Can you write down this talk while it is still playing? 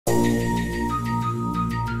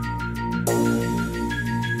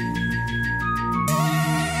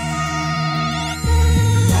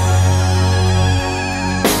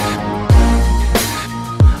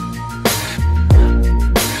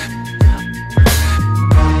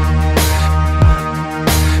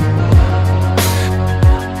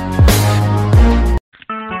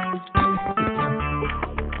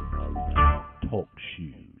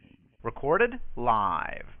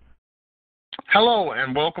Hello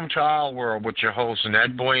and welcome to Our World with your hosts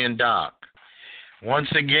Ned Boy and Doc. Once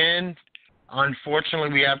again, unfortunately,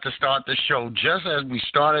 we have to start the show just as we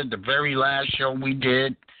started the very last show we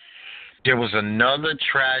did. There was another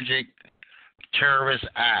tragic terrorist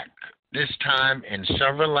act, this time in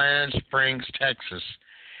Sutherland Springs, Texas,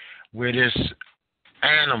 where this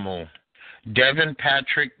animal, Devin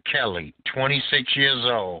Patrick Kelly, 26 years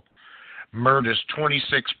old, murders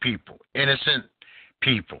 26 people, innocent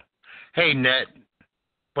people. Hey, Ned,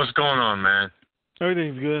 what's going on, man?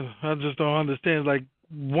 Everything's good. I just don't understand. It's like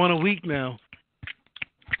one a week now.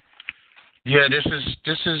 Yeah, this is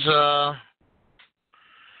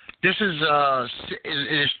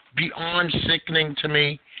beyond sickening to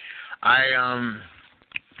me. I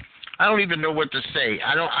don't even know what to say.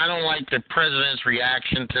 I don't like the president's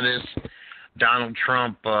reaction to this. Donald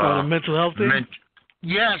Trump. The mental health thing.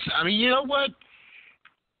 Yes, I mean, you know what?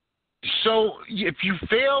 So if you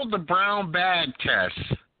fail the brown bag test,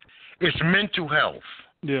 it's mental health.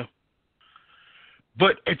 Yeah.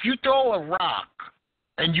 But if you throw a rock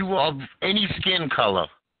and you are of any skin color,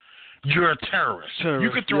 you're a terrorist. You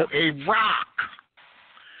could throw a rock.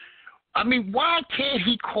 I mean, why can't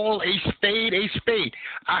he call a spade a spade?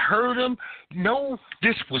 I heard him. No,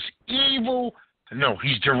 this was evil. No,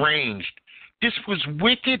 he's deranged. This was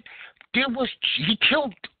wicked. He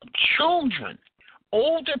killed children,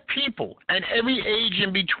 older people, and every age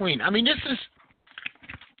in between. I mean,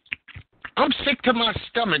 I'm sick to my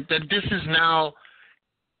stomach that this is now,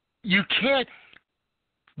 you can't,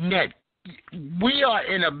 Ned, we are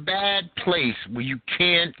in a bad place where you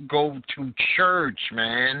can't go to church,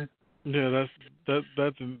 man. Yeah,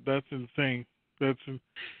 that's insane. That's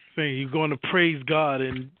insane. You're going to praise God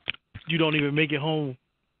and you don't even make it home.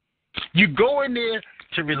 You go in there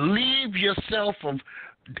to relieve yourself of,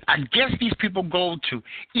 I guess these people go to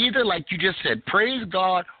either, like you just said, praise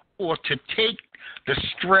God, or to take the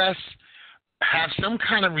stress, have some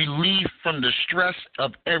kind of relief from the stress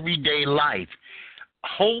of everyday life.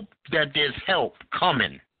 Hope that there's help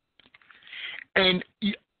coming. And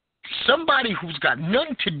somebody who's got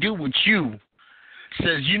nothing to do with you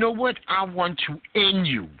says, you know what, I want to end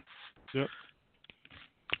you. Yep.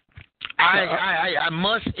 I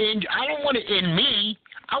must end you. I don't want to end me.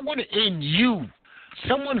 I want to end you.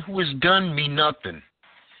 Someone who has done me nothing.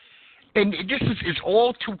 And this is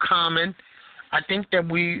all too common. I think that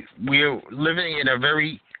we're living in a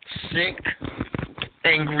very sick,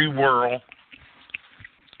 angry world.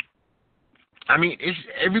 I mean,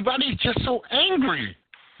 everybody's just so angry.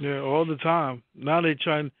 Yeah, all the time. Now they're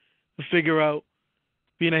trying to figure out,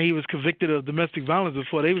 being that he was convicted of domestic violence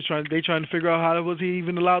before, they trying to figure out how was he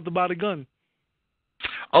even allowed to buy the gun.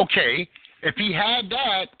 Okay, if he had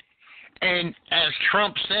that, and as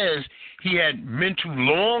Trump says, he had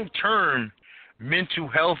long-term mental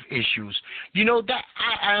health issues. You know that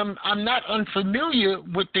I'm not unfamiliar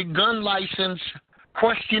with the gun license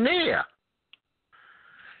questionnaire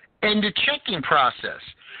and the checking process.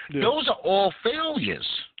 Yeah. Those are all failures.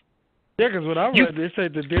 Yeah, because when I read, they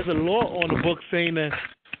said that there's a law on the book saying that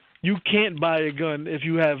you can't buy a gun if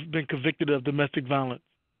you have been convicted of domestic violence.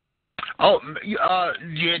 Oh,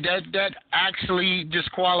 yeah, that actually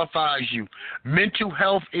disqualifies you. Mental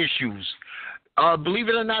health issues. Believe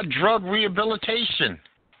it or not, drug rehabilitation.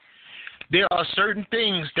 There are certain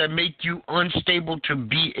things that make you unstable to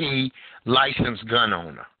be a licensed gun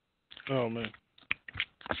owner. Oh, man.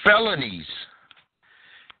 Felonies.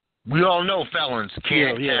 We all know felons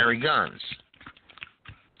can't carry guns.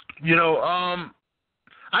 You know,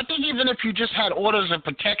 I think even if you just had orders of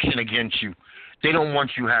protection against you, they don't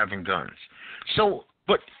want you having guns. So,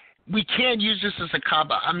 but we can't use this as a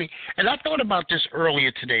cop-out. I mean, and I thought about this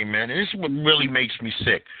earlier today, man, and this is what really makes me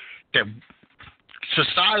sick, that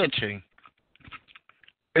society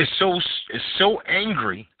is so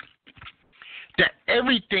angry that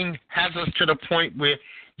everything has us to the point where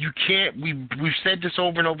you can't, we've said this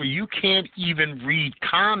over and over, you can't even read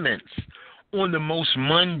comments on the most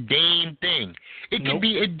mundane thing. It could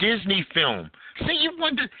be a Disney film. Say you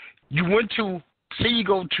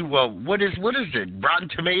go to what is it? Rotten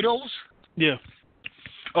Tomatoes? Yeah.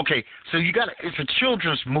 Okay, so it's a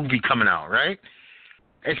children's movie coming out, right?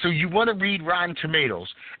 And so you want to read Rotten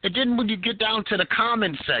Tomatoes. And then when you get down to the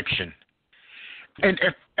comment section, and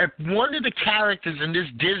if one of the characters in this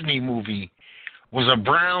Disney movie was a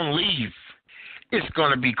brown leaf, it's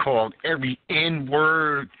going to be called every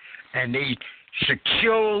N-word, and they should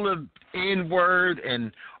kill the N-word,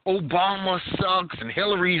 and Obama sucks, and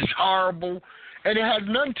Hillary's horrible. And it has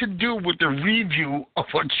nothing to do with the review of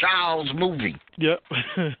a child's movie. Yep.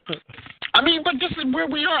 I mean, but this is where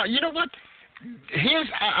we are. You know what?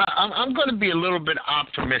 I'm going to be a little bit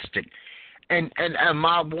optimistic. And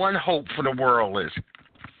my one hope for the world is,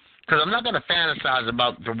 because I'm not going to fantasize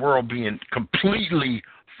about the world being completely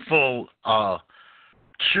full,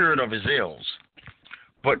 cured of his ills.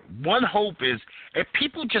 But one hope is if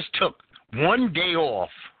people just took one day off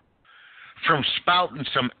from spouting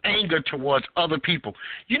some anger towards other people.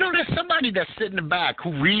 You know, there's somebody that's sitting in the back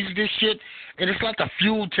who reads this shit, and it's like a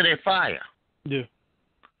fuel to their fire. Yeah.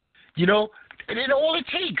 You know, and then all it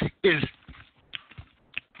takes is,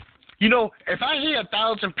 you know, if I hear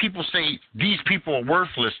 1,000 people say these people are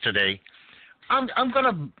worthless today, I'm going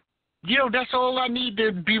to, you know, that's all I need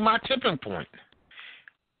to be my tipping point.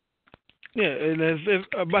 Yeah, and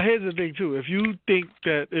but here's the thing, too. If you think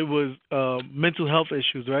that it was mental health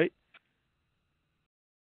issues, right?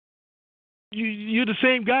 You're the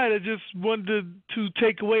same guy that just wanted to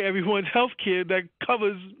take away everyone's health care that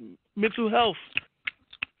covers mental health.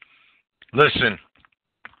 Listen,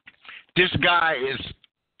 this guy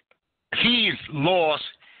he's lost.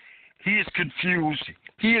 He is confused.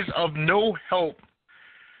 He is of no help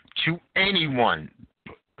to anyone.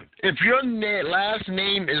 If your last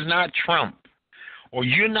name is not Trump, or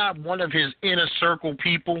you're not one of his inner circle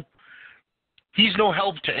people, he's no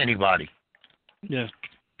help to anybody. Yeah.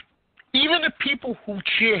 Even the people who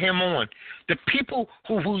cheer him on, the people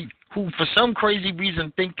who for some crazy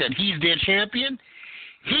reason think that he's their champion,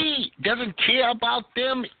 he doesn't care about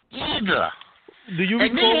them either.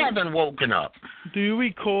 And they haven't woken up. Do you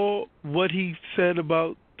recall what he said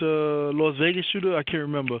about the Las Vegas shooter? I can't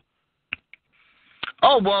remember.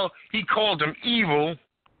 Oh, well, he called him evil.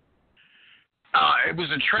 It was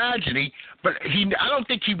a tragedy, but I don't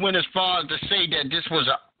think he went as far as to say that this was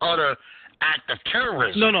an utter act of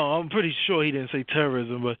terrorism. No, I'm pretty sure he didn't say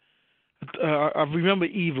terrorism, but I remember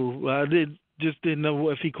evil. I didn't know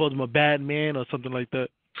if he called him a bad man or something like that.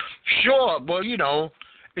 Sure, well, you know,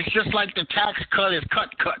 it's just like the tax cut is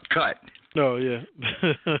cut. Oh, yeah.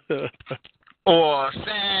 Or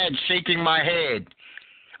sad, shaking my head.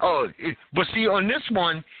 Oh, but see, on this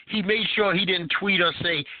one, he made sure he didn't tweet or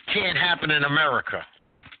say, can't happen in America.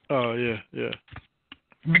 Oh, yeah.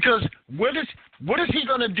 Because what is he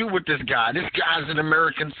going to do with this guy? This guy's an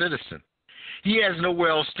American citizen. He has nowhere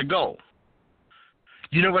else to go.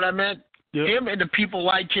 You know what I meant? Yep. Him and the people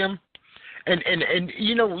like him. And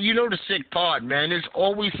you know the sick part, man. There's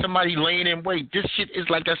always somebody laying in wait. This shit is,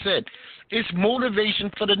 like I said, it's motivation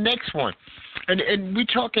for the next one. And we're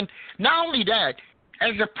talking, not only that,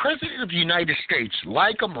 as a president of the United States,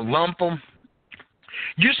 like him or lump him,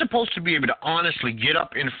 you're supposed to be able to honestly get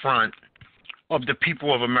up in front of the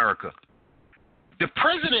people of America. The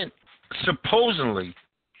president, supposedly,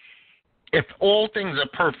 if all things are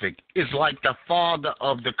perfect, is like the father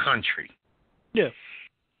of the country. Yeah.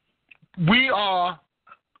 We are,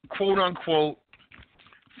 quote unquote,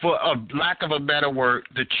 for a lack of a better word,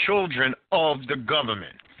 the children of the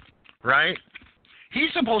government, right?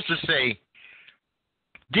 He's supposed to say,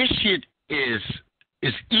 this shit is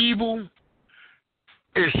evil,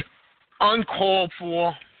 is uncalled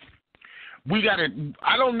for. We got to,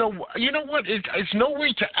 I don't know, you know what? It's no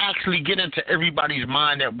way to actually get into everybody's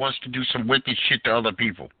mind that wants to do some wicked shit to other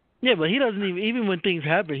people. Yeah, but he doesn't even when things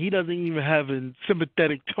happen, he doesn't even have a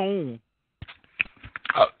sympathetic tone.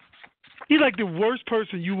 He's like the worst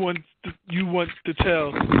person you want to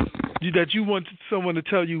tell that you want someone to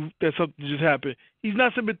tell you that something just happened. He's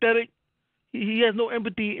not sympathetic. He has no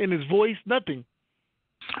empathy in his voice, nothing.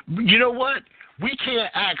 You know what? We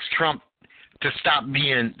can't ask Trump to stop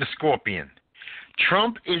being the scorpion.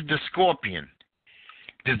 Trump is the scorpion.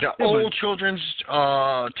 There's the old children's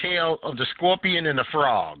tale of the scorpion and the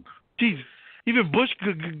frog. Jesus. Even Bush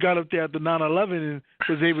got up there after 9/11 and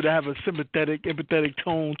was able to have a sympathetic, empathetic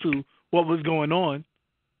tone to what was going on.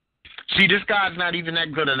 See, this guy's not even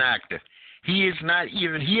that good an actor. He has not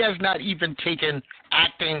even taken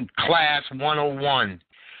acting class 101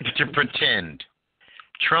 to pretend.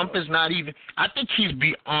 Trump is not even, I think he's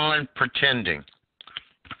beyond pretending.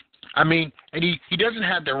 I mean, and he doesn't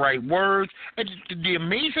have the right words. And the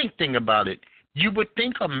amazing thing about it, you would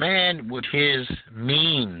think a man with his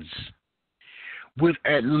means would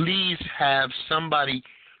at least have somebody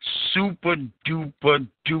super duper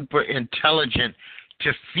duper intelligent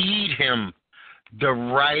to feed him the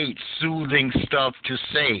right soothing stuff to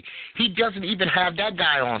say. He doesn't even have that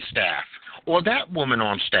guy on staff or that woman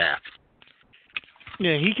on staff.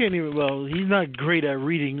 Yeah, he can't even, well, he's not great at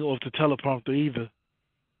reading off the teleprompter either.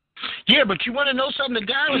 Yeah, but you want to know something? The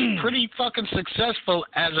guy was pretty fucking successful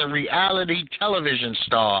as a reality television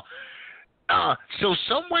star. So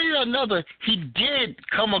some way or another, he did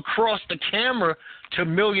come across the camera to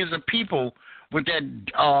millions of people with that,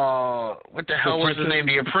 what the hell was his name,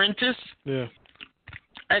 The Apprentice? Yeah.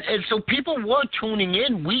 And so people were tuning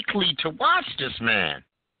in weekly to watch this man.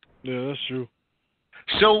 Yeah, that's true.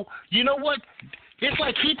 So, you know what? It's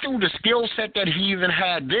like he threw the skill set that he even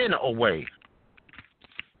had then away.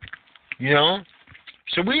 You know?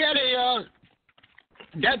 So we had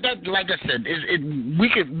that like I said, we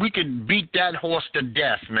could beat that horse to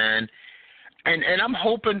death, man. And I'm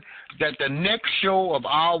hoping that the next show of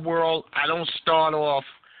Our World, I don't start off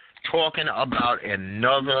talking about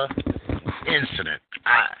another incident.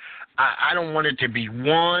 I don't want it to be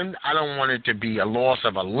one. I don't want it to be a loss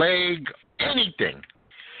of a leg, anything.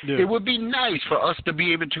 Yeah. It would be nice for us to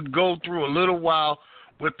be able to go through a little while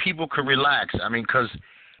where people could relax. I mean, because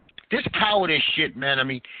this cowardice shit, man, I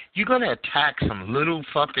mean, you're going to attack some little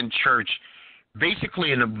fucking church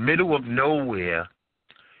basically in the middle of nowhere,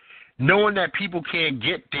 knowing that people can't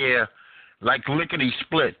get there like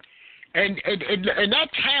lickety-split. And that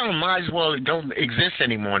town might as well don't exist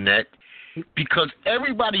anymore, Ned, because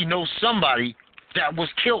everybody knows somebody that was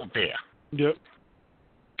killed there. Yep.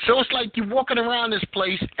 So it's like you're walking around this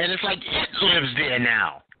place, and it's like it lives there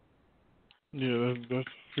now. Yeah, that's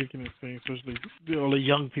freaking insane, especially all the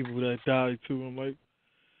young people that died, too. I'm like,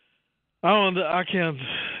 I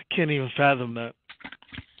can't even fathom that.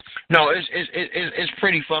 No, it's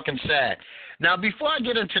pretty fucking sad. Now, before I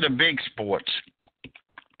get into the big sports,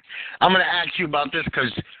 I'm going to ask you about this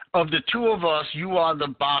because of the two of us, you are the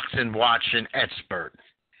boxing watching expert.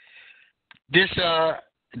 This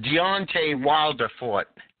Deontay Wilder fought.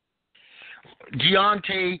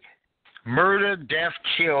 Deontay murder, death,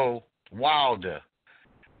 kill Wilder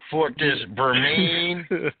fought this Bermain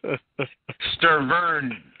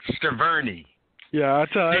Sterverne. Yeah, I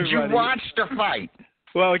tell everybody. Did you watch the fight?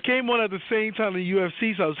 Well, it came on at the same time the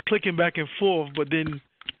UFC, so I was clicking back and forth, but then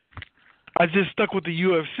I just stuck with the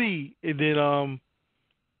UFC, and then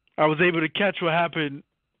I was able to catch what happened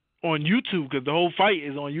on YouTube because the whole fight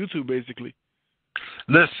is on YouTube, basically.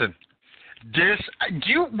 Listen,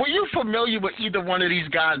 were you familiar with either one of these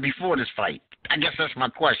guys before this fight? I guess that's my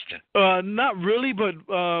question. Not really, but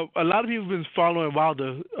a lot of people have been following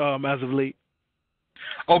Wilder as of late.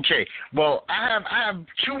 Okay, well, I have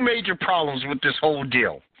two major problems with this whole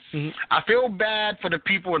deal. Mm-hmm. I feel bad for the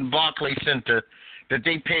people in Barclays Center that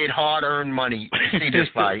they paid hard-earned money to see this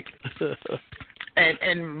fight.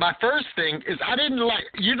 And my first thing is I didn't like,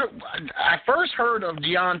 I first heard of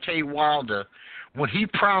Deontay Wilder when he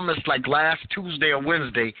promised like last Tuesday or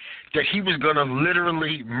Wednesday that he was going to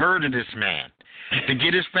literally murder this man to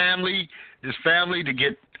get his family to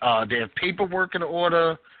get their paperwork in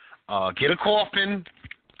order, get a coffin.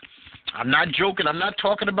 I'm not joking. I'm not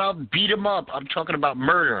talking about beat him up. I'm talking about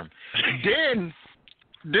murder him. Then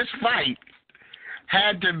this fight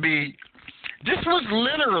had to be, this was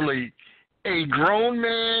literally a grown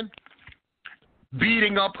man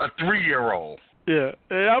beating up a 3-year-old. Yeah.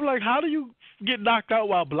 And I'm like, how do you get knocked out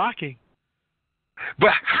while blocking?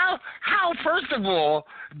 But how first of all,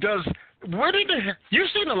 you've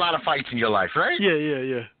seen a lot of fights in your life, right?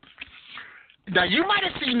 Yeah. Now, you might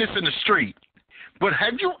have seen this in the street, but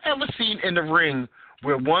have you ever seen in the ring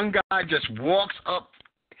where one guy just walks up,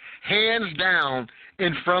 hands down,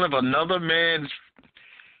 in front of another man's,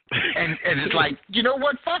 and it's like, you know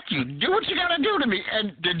what, fuck you, do what you gotta do to me,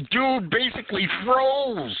 and the dude basically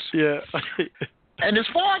froze. Yeah. And as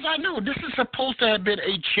far as I know, this is supposed to have been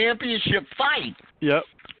a championship fight. Yep.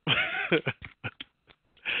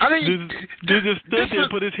 I mean, dude just stood there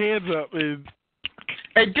and put his hands up. And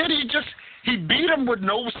then he beat him with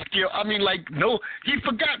no skill. I mean, he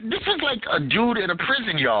forgot. This is like a dude in a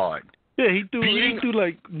prison yard. Yeah, he threw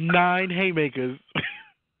like 9 haymakers.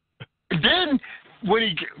 Then when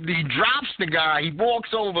he drops the guy, he walks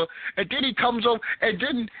over, and then he comes over, and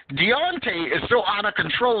then Deontay is so out of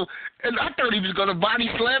control, and I thought he was going to body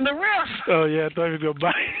slam the ref. Oh, yeah, I thought he was going to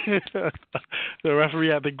body. The referee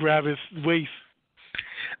had to grab his waist.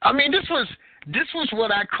 I mean, this was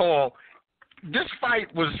what I call, this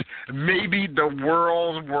fight was maybe the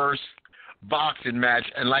world's worst boxing match.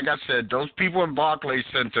 And like I said, those people in Barclays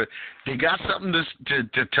Center, they got something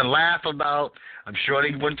to laugh about. I'm sure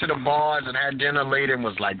they went to the bars and had dinner later and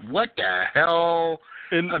was like, what the hell?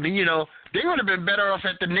 And I mean, they would have been better off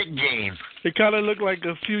at the Knick game. It kind of looked like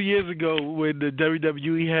a few years ago when the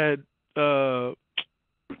WWE had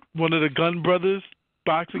one of the Gunn brothers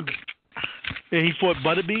boxing, and he fought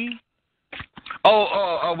Butterbean.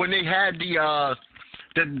 Oh, when they had the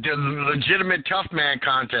legitimate tough man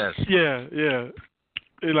contest. Yeah.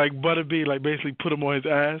 And like Butterbean, like basically put him on his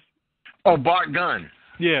ass. Oh, Bart Gunn.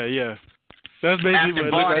 Yeah. That's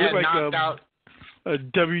basically what it looked like. A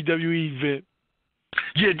WWE event.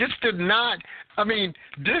 Yeah, this did not. I mean,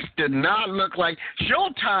 this did not look like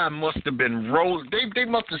Showtime must have been rolled. They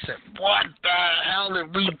must have said, "What the hell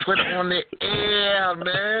did we put on the air,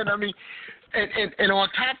 man?" I mean, and on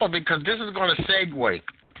top of it, because this is going to segue,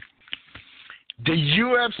 the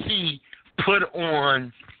UFC put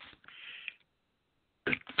on.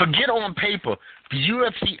 Forget on paper. The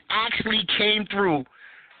UFC actually came through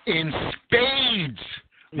in spades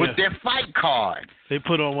with their fight card. They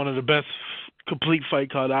put on one of the best complete fight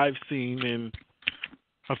card I've seen in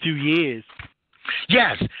a few years.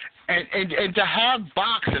 Yes, and to have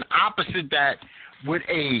boxing opposite that with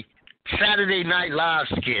a Saturday Night Live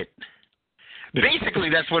skit. Basically,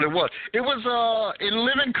 that's what it was. It was a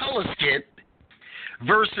living color skit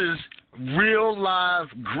versus real live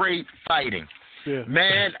great fighting. Yeah.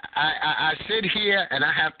 Man, I sit here and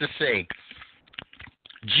I have to say,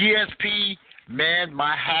 GSP, man,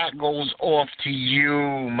 my hat goes off to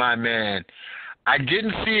you, my man. I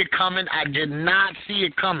didn't see it coming. I did not see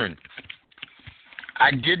it coming. I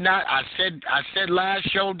did not. I said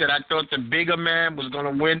last show that I thought the bigger man was going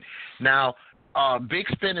to win. Now, Big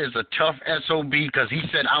Spin is a tough SOB because he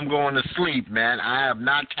said, I'm going to sleep, man. I am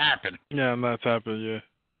not tapping. Yeah, I'm not tapping, yeah.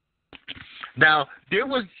 Now,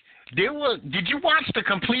 did you watch the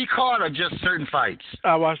complete card or just certain fights?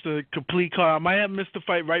 I watched the complete card. I might have missed the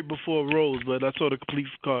fight right before Rose, but I saw the complete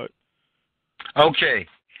card. Okay.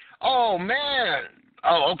 Oh, man.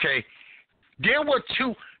 Oh, okay. There were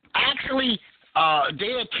two. Actually,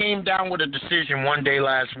 they had came down with a decision one day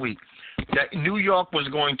last week that New York was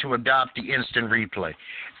going to adopt the instant replay.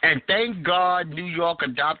 And thank God New York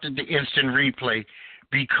adopted the instant replay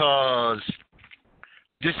because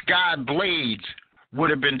this guy, Blades,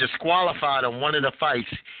 would have been disqualified on one of the fights.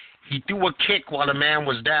 He threw a kick while the man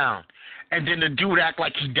was down. And then the dude acted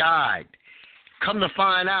like he died. Come to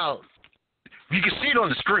find out, you can see it on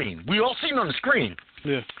the screen. We all seen it on the screen.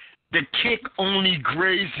 Yeah. The kick only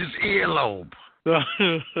grazed his earlobe.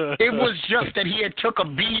 It was just that he had took a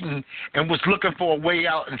beating and was looking for a way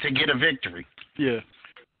out and to get a victory. Yeah.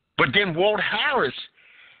 But then Walt Harris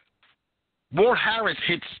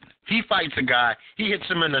he fights a guy, he hits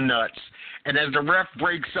him in the nuts, and as the ref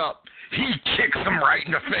breaks up, he kicks him right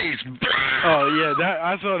in the face. Oh, yeah,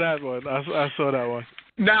 I saw that one. I saw that one.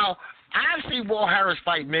 Now, I've seen Walt Harris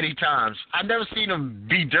fight many times. I've never seen him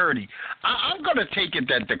be dirty. I'm going to take it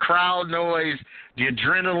that the crowd noise, the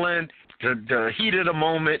adrenaline, the heat of the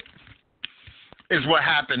moment is what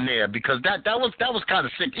happened there because that was kind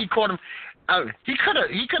of sick. He caught him. He could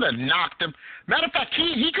have knocked him. Matter of fact,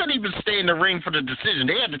 he couldn't even stay in the ring for the decision.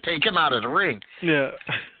 They had to take him out of the ring. Yeah.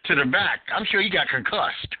 To the back. I'm sure he got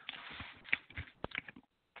concussed.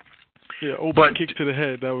 Yeah, open kick to the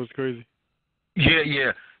head. That was crazy.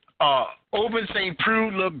 Yeah. Oben St.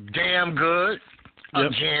 Preux looked damn good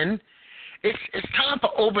again. It's time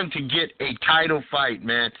for Oben to get a title fight,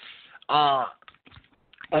 man.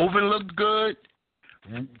 Oben looked good.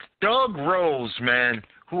 Doug Rose, man,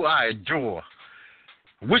 who I adore.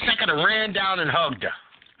 Wish I could have ran down and hugged her.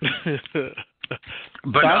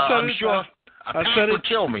 But I'm sure a pack would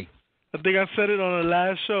kill me. I think I said it on the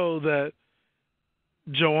last show that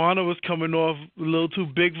Joanna was coming off a little too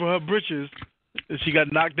big for her britches, and she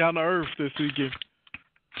got knocked down to earth this weekend.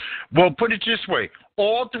 Well, put it this way.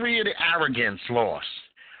 All three of the Arrogants lost.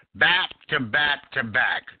 Back to back to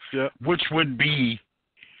back. Yep. Which would be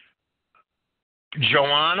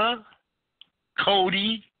Joanna,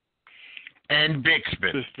 Cody, and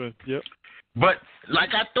Bixby. Yep. But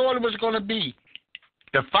like I thought it was going to be,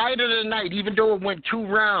 the fight of the night, even though it went 2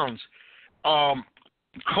 rounds,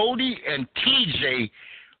 Cody and TJ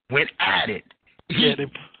went at it. They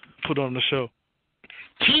put on the show.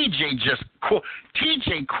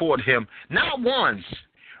 TJ caught him not once,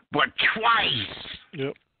 but twice.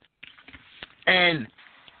 Yep. And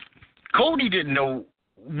Cody didn't know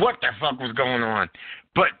what the fuck was going on.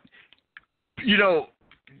 But,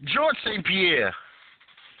 George St. Pierre,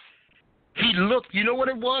 he looked, you know what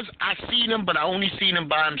it was? I seen him, but I only seen him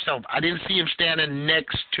by himself. I didn't see him standing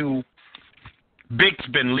next to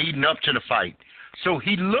Bixby leading up to the fight. So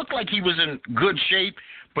he looked like he was in good shape,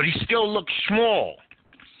 but he still looked small.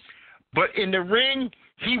 But in the ring,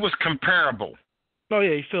 he was comparable. Oh,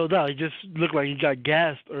 yeah, he filled out. He just looked like he got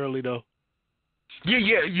gassed early, though.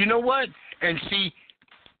 Yeah, you know what? And see,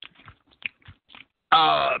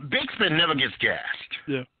 Bixby never gets gassed.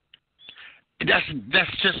 Yeah.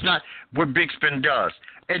 That's just not what Bixby does.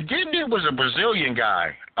 And then there was a Brazilian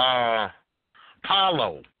guy,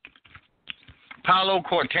 Paulo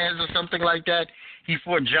Cortez or something like that. He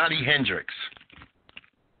fought Johnny Hendricks.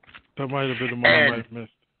 That might have been the one I might have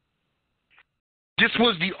missed. This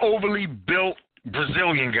was the overly built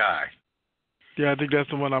Brazilian guy. Yeah, I think that's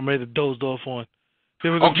the one I made a dozed off on.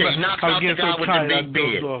 Okay, he knocks out the guy with the big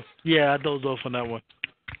beard. Yeah, I dozed off on that one.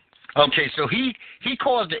 Okay, so he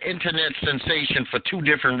caused the internet sensation for two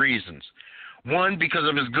different reasons. One, because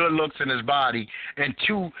of his good looks and his body, and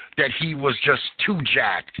two, that he was just too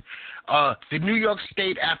jacked. The New York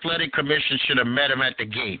State Athletic Commission should have met him at the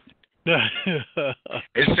gate.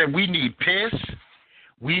 It said, we need piss,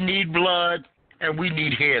 we need blood, and we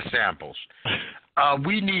need hair samples.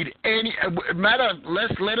 We need any let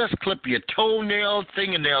us clip your toenails,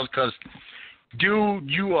 fingernails, because, dude,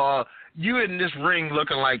 you in this ring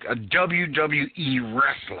looking like a WWE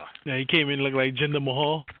wrestler. Yeah, he came in looking like Jinder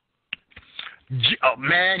Mahal. Oh,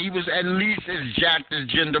 man, he was at least as jacked as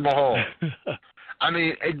Jinder Mahal. I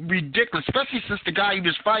mean, ridiculous, especially since the guy he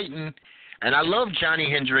was fighting, and I love Johnny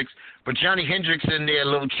Hendricks, but Johnny Hendricks in there a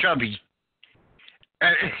little chubby.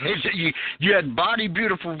 And you had Body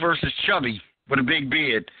Beautiful versus Chubby with a big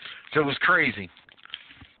beard, so it was crazy.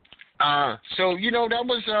 So, you know, that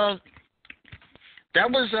was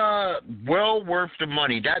well worth the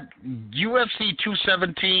money. That UFC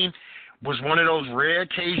 217 was one of those rare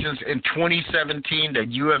occasions in 2017 that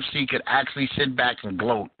UFC could actually sit back and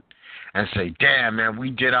gloat and say, damn, man,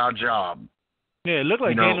 we did our job. Yeah, it looked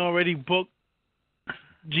like they already booked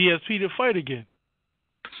GSP to fight again.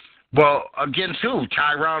 Well, against who?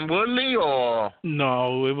 Tyron Woodley or?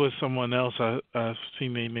 No, it was someone else. I've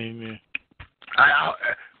seen their name there.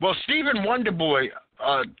 Well, Stephen Wonderboy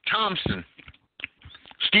Thompson.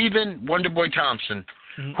 Stephen Wonderboy Thompson,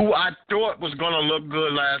 who I thought was going to look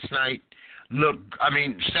good last night.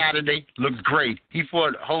 Saturday looked great. He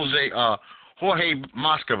fought Jorge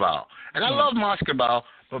Masvidal. And I love Masvidal,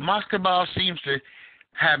 but Masvidal seems to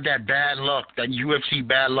have that bad luck, that UFC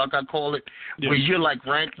bad luck, I call it, where you're like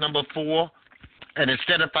ranked number 4, and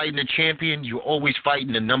instead of fighting the champion, you're always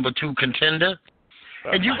fighting the number 2 contender.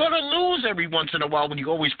 And you're going to lose every once in a while when you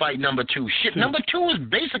always fight number 2. Shit, number 2 is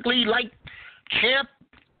basically like champ.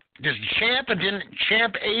 There's champ and then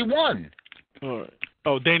champ A1. All right.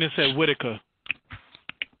 Oh, Dana said Whitaker.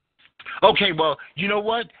 Okay, well, you know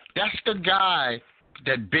what? That's the guy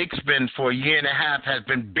that Big Spin for a year and a half has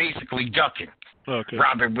been basically ducking. Okay.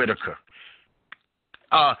 Robert Whitaker.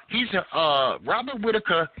 Robert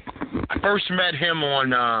Whitaker, I first met him on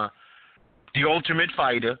The Ultimate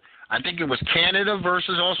Fighter. I think it was Canada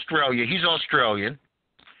versus Australia. He's Australian.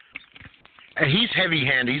 And he's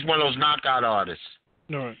heavy-handed. He's one of those knockout artists.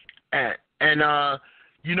 All right. And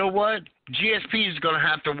you know what? GSP is going to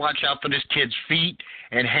have to watch out for this kid's feet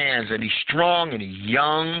and hands. And he's strong and he's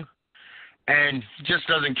young and he just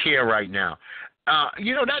doesn't care right now.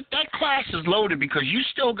 That class is loaded because you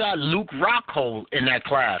still got Luke Rockhold in that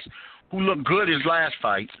class who looked good his last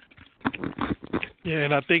fight. Yeah,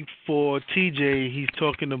 and I think for TJ, he's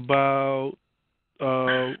talking about,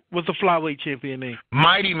 what's the flyweight champion name?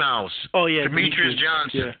 Mighty Mouse. Oh, yeah. Demetrius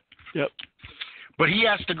Johnson. Yeah. Yep. But he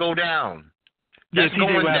has to go down. That's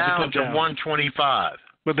going down to 125.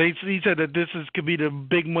 But he said that this could be the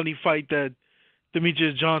big money fight that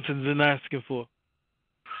Demetrius Johnson's been asking for.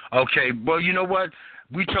 Okay, well, you know what?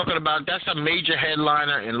 We're talking about that's a major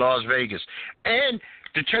headliner in Las Vegas. And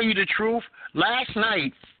to tell you the truth, last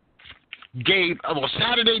night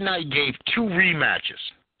Saturday night gave 2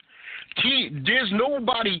 rematches. There's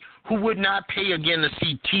nobody who would not pay again to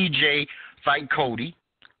see TJ fight Cody.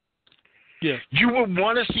 Yeah. You would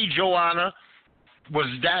want to see Joanna. Was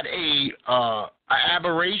that a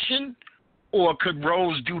aberration, or could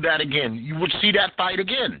Rose do that again? You would see that fight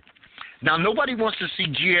again. Now, nobody wants to see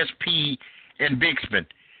GSP and Bixman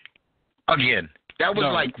again. That was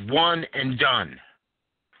like one and done.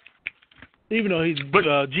 Even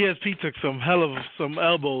though GSP took some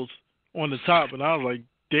elbows on the top, and I was like,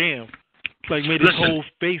 damn. It's like made his whole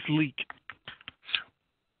face leak.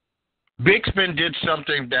 Bixman did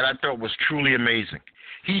something that I thought was truly amazing.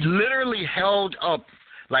 He literally held up,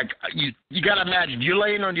 like, you got to imagine, you're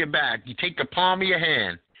laying on your back, you take the palm of your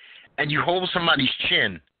hand, and you hold somebody's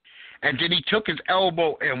chin, and then he took his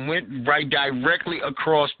elbow and went right directly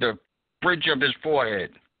across the bridge of his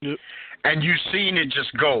forehead. Yep. And you've seen it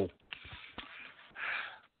just go.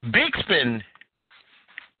 Bixman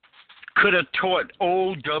could have taught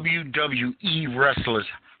old WWE wrestlers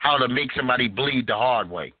how to make somebody bleed the hard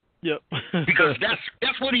way. Yep. Because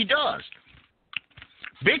that's what he does.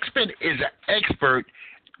 Bixman is an expert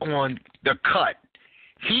on the cut.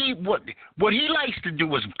 What he likes to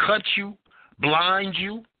do is cut you, blind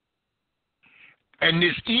you, and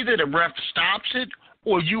it's either the ref stops it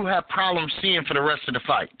or you have problems seeing for the rest of the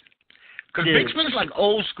fight. Because Bixman's like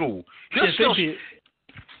old school.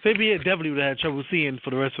 Maybe definitely would have had trouble seeing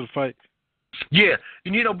for the rest of the fight. Yeah,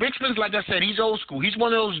 and Bixman's, like I said, he's old school. He's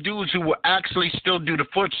one of those dudes who will actually still do the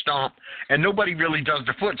foot stomp, and nobody really does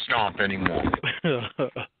the foot stomp anymore.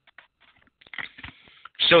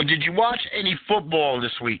 So, did you watch any football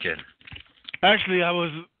this weekend? Actually, I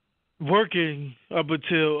was working up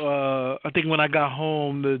until I think when I got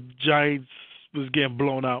home, the Giants was getting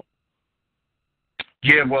blown out.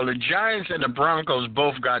 Yeah, well, the Giants and the Broncos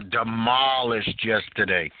both got demolished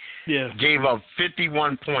yesterday. Yeah. Gave up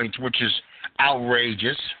 51 points, which is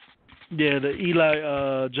outrageous. Yeah, the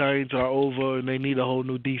Eli Giants are over, and they need a whole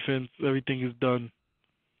new defense. Everything is done.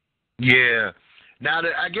 Yeah. Now,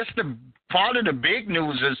 I guess the part of the big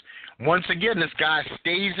news is, once again, this guy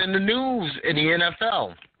stays in the news in the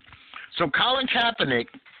NFL. So Colin Kaepernick,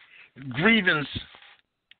 grievance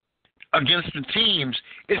against the teams,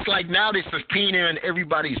 it's like now they're subpoenaing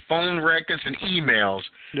everybody's phone records and emails.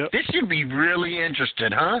 Yep. This should be really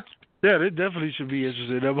interesting, huh? Yeah, they definitely should be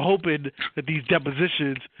interested. I'm hoping that these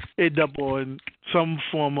depositions end up on some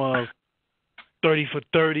form of 30 for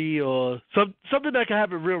 30 or something that can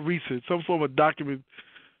happen real recent, some form of document,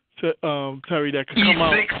 Terry, that can come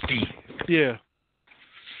out. E60. Yeah.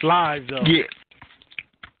 Live, though. Yeah.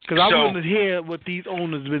 Because I want to hear what these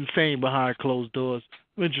owners have been saying behind closed doors.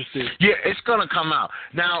 I'm interested. Yeah, it's going to come out.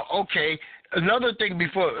 Now, okay, another thing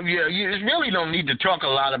before, you really don't need to talk a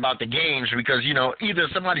lot about the games because, either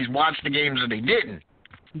somebody's watched the games or they didn't.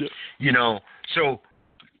 Yeah. So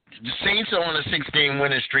the Saints are on a 6-game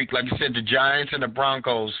winning streak. Like I said, the Giants and the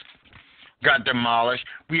Broncos got demolished.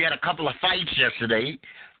 We had a couple of fights yesterday.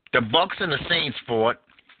 The Bucks and the Saints fought.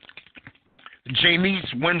 Jameis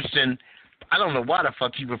Winston, I don't know why the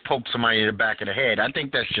fuck he would poke somebody in the back of the head. I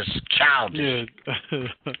think that's just childish. Yeah.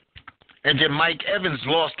 And then Mike Evans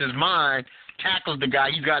lost his mind, tackled the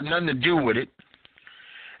guy. He's got nothing to do with it.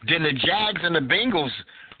 Then the Jags and the Bengals,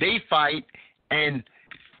 they fight, and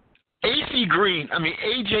AJ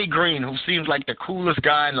Green, who seems like the coolest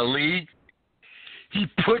guy in the league, he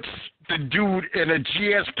puts the dude in a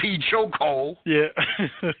GSP chokehold. Yeah.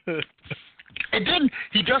 And then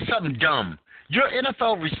he does something dumb. You're an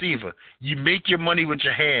NFL receiver. You make your money with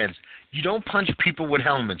your hands. You don't punch people with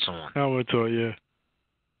helmets on. Helmets on, yeah.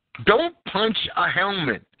 Don't punch a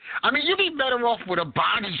helmet. I mean, you'd be better off with a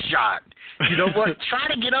body shot. You know what? Try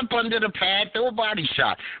to get up under the pad, throw a body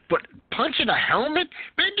shot. But punching a helmet,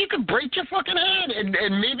 man, you could break your fucking head, and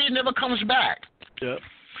maybe it never comes back. Yeah.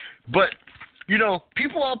 But,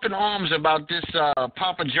 people are up in arms about this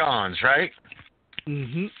Papa John's, right?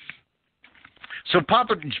 Mm-hmm. So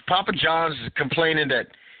Papa John's is complaining that,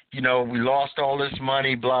 we lost all this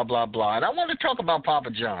money, blah, blah, blah. And I want to talk about Papa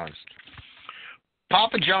John's.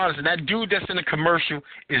 Papa John's, and that dude that's in the commercial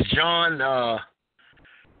is John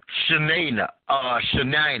Shanina,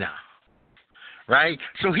 right?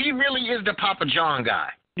 So he really is the Papa John guy.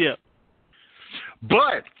 Yeah.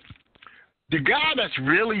 But the guy that's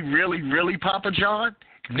really, really, really Papa John,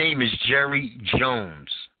 name is Jerry Jones.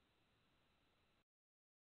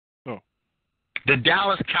 Oh. The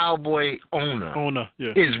Dallas Cowboy owner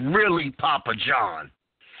yeah. is really Papa John.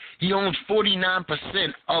 He owns 49%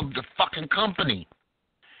 of the fucking company.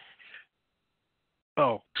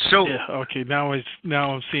 Oh, so yeah. Okay, now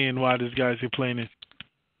I'm seeing why this guy's complaining.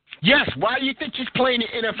 Yes, why do you think he's playing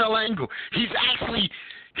the NFL angle?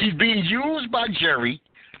 He's being used by Jerry.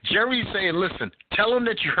 Jerry's saying, "Listen, tell him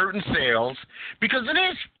that you're hurting sales because it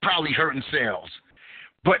is probably hurting sales."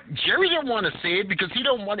 But Jerry didn't want to say it because he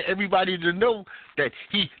don't want everybody to know that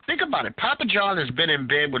he. Think about it. Papa John has been in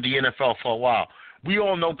bed with the NFL for a while. We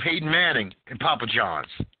all know Peyton Manning and Papa John's.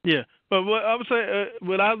 Yeah. But what I'm saying,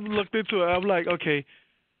 when I looked into it, I'm like, okay,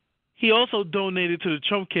 he also donated to the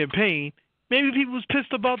Trump campaign. Maybe people was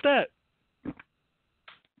pissed about that.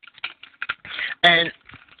 And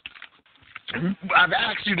I've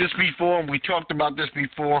asked you this before, and we talked about this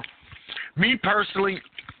before. Me personally,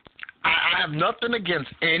 I have nothing against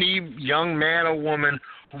any young man or woman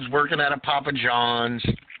who's working at a Papa John's,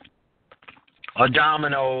 a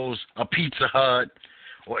Domino's, a Pizza Hut,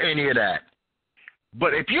 or any of that.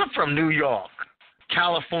 But if you're from New York,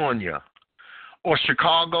 California, or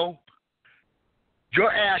Chicago,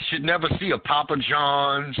 your ass should never see a Papa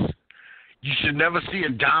John's. You should never see a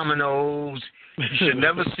Domino's. You should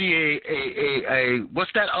never see a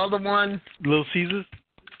what's that other one? Little Caesars?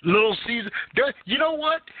 Little Caesars. You know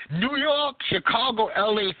what? New York, Chicago,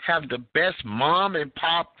 LA have the best mom and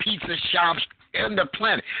pop pizza shops in the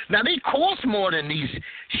planet. Now, they cost more than these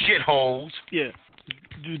shitholes. Yeah.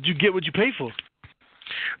 Did you get what you pay for?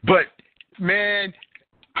 But, man,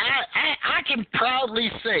 I can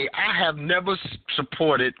proudly say I have never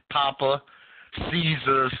supported Papa,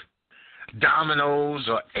 Caesars, Domino's,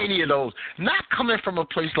 or any of those. Not coming from a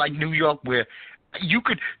place like New York where you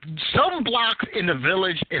could, some blocks in the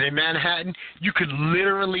Village and in Manhattan, you could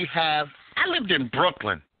literally have, I lived in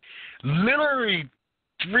Brooklyn, literally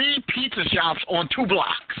 3 pizza shops on 2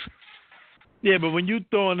 blocks. Yeah, but when you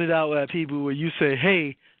throwing it out at people where you say,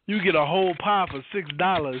 hey, you get a whole pie for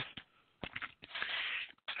 $6,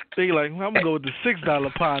 they like, well, I'm going to go with the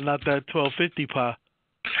 $6 pie, not that $12.50 pie.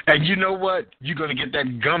 And you know what? You're going to get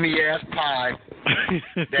that gummy-ass pie,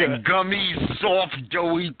 that gummy, soft,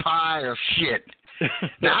 doughy pie of shit.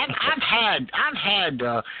 Now,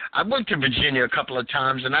 I went to Virginia a couple of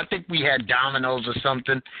times, and I think we had Domino's or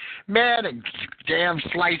something. Man, a damn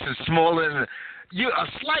slice is smaller than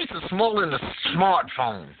a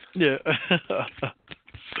smartphone. Yeah.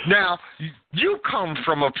 Now, you come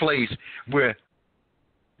from a place where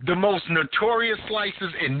the most notorious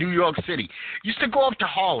slices in New York City used to go up to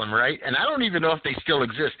Harlem, right? And I don't even know if they still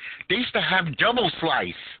exist. They used to have double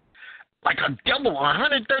slice. Like a double,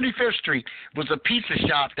 135th Street was a pizza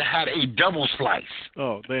shop that had a double slice.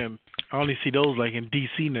 Oh, damn. I only see those like in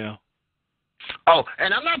D.C. now. Oh,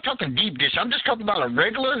 and I'm not talking deep dish. I'm just talking about a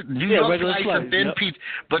regular New York slice of thin pizza.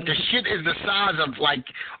 But the shit is the size of like,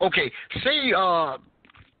 okay, say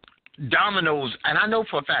Domino's, and I know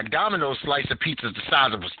for a fact Domino's slice of pizza is the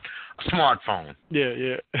size of a smartphone.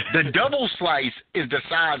 Yeah. The double slice is the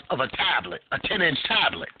size of a tablet, a 10-inch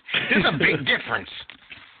tablet. There's a big difference.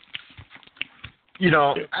 You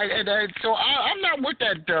know, so I'm not with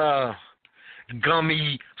that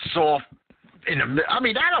gummy, soft. I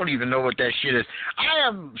mean, I don't even know what that shit is. I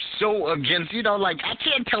am so against, you know, like, I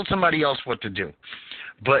can't tell somebody else what to do.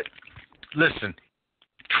 But, listen,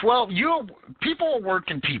 people are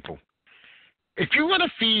working people. If you want to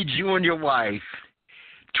feed you and your wife,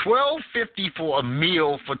 $12.50 for a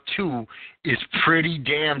meal for 2 is pretty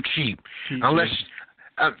damn cheap. Unless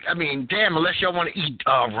y'all want to eat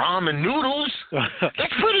ramen noodles.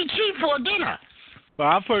 That's pretty cheap for a dinner. Well,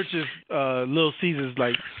 I purchased Little Caesars.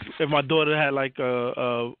 Like, if my daughter had like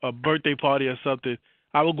a birthday party or something,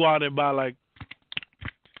 I would go out and buy like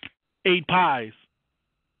 8 pies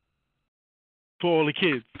for all the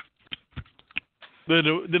kids.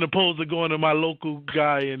 Then opposed to going to my local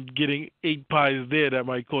guy and getting 8 pies there, that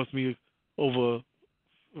might cost me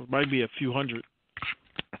might be a few hundred.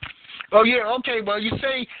 Oh yeah, okay. Well, you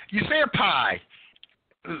say a pie.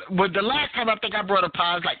 Well, the last time I think I brought a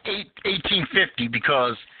pie was like $18.50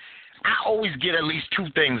 because I always get at least 2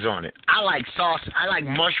 things on it. I like sauce. I like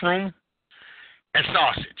mushroom and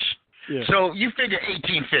sausage. Yeah. So you figure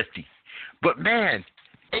 $18.50. But man,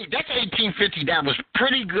 that's $18.50. That was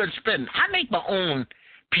pretty good spending. I make my own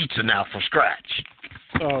pizza now from scratch.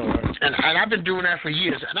 Oh, right. And I've been doing that for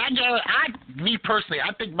years. And me personally,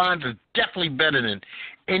 I think mine is definitely better than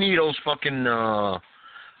any of those fucking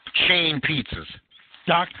chain pizzas.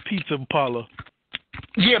 Doc's Pizza Parlor.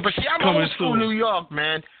 Yeah, but see, I'm old school New York,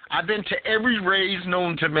 man. I've been to every Ray's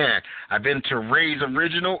known to man. I've been to Ray's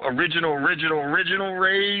original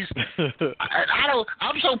Ray's.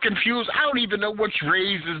 I'm so confused. I don't even know which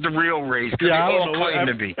Ray's is the real Ray's. Yeah, they all claim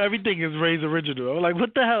to be. Everything is Ray's original. I'm like,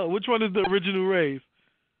 what the hell? Which one is the original Ray's?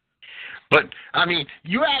 But, I mean,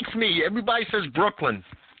 you ask me, everybody says Brooklyn.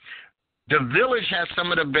 The Village has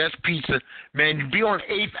some of the best pizza. Man, you be on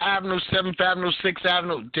 8th Avenue, 7th Avenue, 6th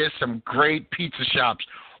Avenue, there's some great pizza shops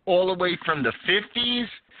all the way from the 50s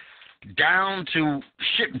down to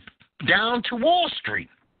Wall Street.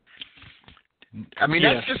 I mean,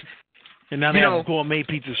 that's just... And now they have gourmet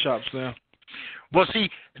pizza shops now. Well, see,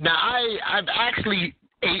 now I've actually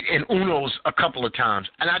ate in Uno's a couple of times,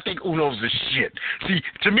 and I think Uno's is shit. See,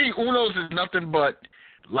 to me, Uno's is nothing but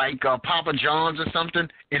like Papa John's or something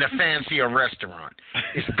in a fancier restaurant.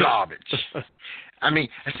 It's garbage. I mean,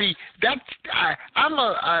 see, I'm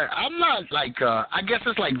not like I guess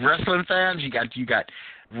it's like wrestling fans. You got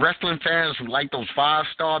wrestling fans who like those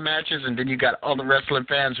 5-star matches, and then you got other wrestling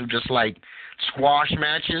fans who just like squash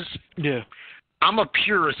matches. Yeah. I'm a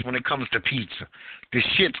purist when it comes to pizza. The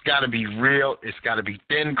shit's got to be real. It's got to be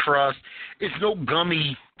thin crust. It's no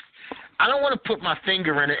gummy. I don't want to put my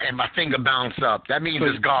finger in it and my finger bounce up. That means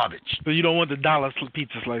it's garbage. So you don't want the dollar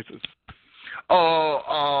pizza slices?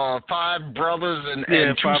 5 brothers and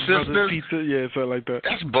 2 sisters. Pizza, yeah, something like that.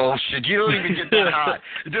 That's bullshit. You don't even get that hot.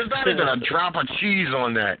 There's not even a drop of cheese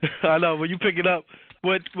on that. I know. When you pick it up,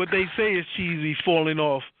 what they say is cheesy falling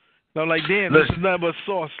off. And I'm like, damn, this is nothing but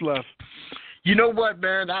sauce left. You know what,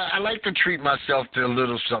 man? I like to treat myself to a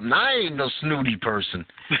little something. I ain't no snooty person,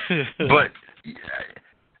 but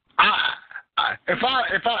I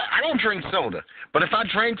don't drink soda. But if I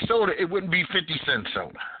drank soda, it wouldn't be 50-cent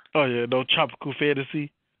soda. Oh yeah, no tropical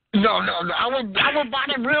fantasy. No. I would buy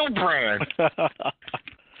the real brand.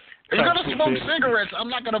 It's gonna going to smoke cigarettes, I'm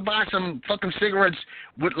not going to buy some fucking cigarettes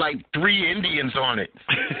with like 3 Indians on it.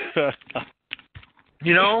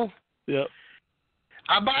 You know? Yep.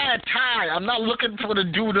 I buy a tie. I'm not looking for the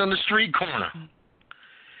dude on the street corner.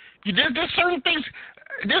 There's certain things.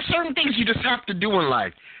 There's certain things you just have to do in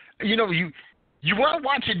life. You know, you want to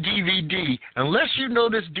watch a DVD unless you know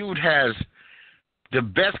this dude has the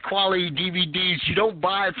best quality DVDs. You don't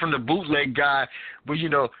buy it from the bootleg guy, but you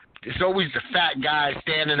know it's always the fat guy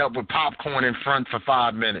standing up with popcorn in front for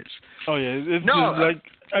 5 minutes. Oh yeah, it's just like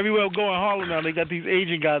everywhere I go in Harlem now, they got these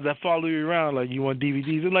Asian guys that follow you around like you want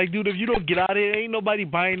DVDs. And like, dude, if you don't get out of here, ain't nobody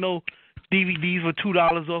buying no DVDs for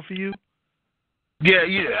 $2 off of you. Yeah.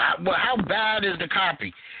 Well, how bad is the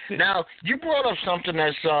copy? Now, you brought up something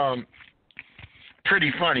that's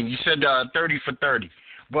pretty funny. You said 30 for 30.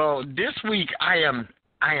 Well, this week I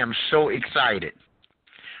am so excited.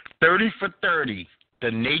 30 for 30,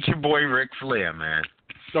 the Nature Boy Ric Flair, man.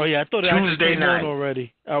 Oh yeah, I thought it Tuesday came night on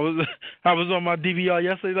already. I was on my DVR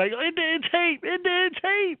yesterday, like it didn't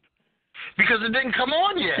tape. Because it didn't come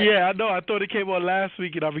on yet. Yeah, I know. I thought it came on last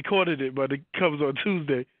week and I recorded it, but it comes on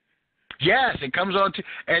Tuesday. Yes, it comes on,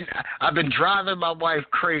 and I've been driving my wife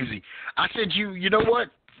crazy. I said, you know what?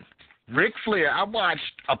 Ric Flair, I watched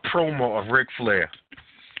a promo of Ric Flair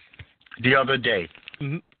the other day.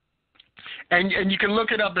 Mm-hmm. And you can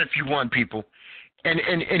look it up if you want, people. And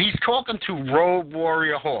he's talking to Road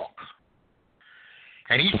Warrior Hawk.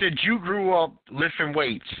 And he said, you grew up lifting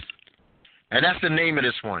weights. And that's the name of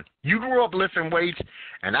this one. You grew up lifting weights,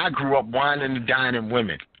 and I grew up whining and dining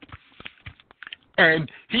women.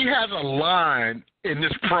 And he has a line in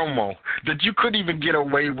this promo that you couldn't even get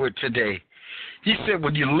away with today. He said,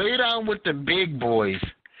 when you lay down with the big boys,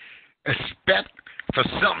 expect for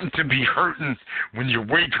something to be hurting when you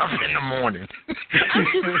wake up in the morning.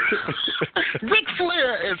 Ric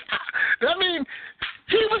Flair is, I mean,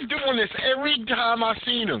 he was doing this every time I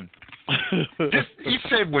seen him. He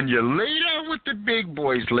said, when you lay down with the big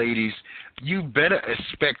boys, ladies, you better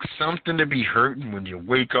expect something to be hurting when you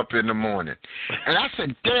wake up in the morning. And I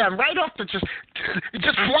said, damn, right off the just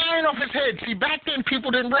flying off his head. See, back then people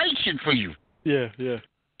didn't write shit for you. Yeah.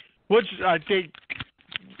 Which I think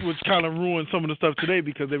was kind of ruined some of the stuff today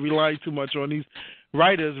because they rely too much on these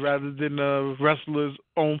writers rather than wrestlers'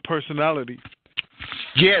 own personality.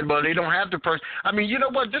 Yeah, but they don't have the person. I mean, you know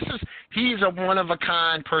what? He's a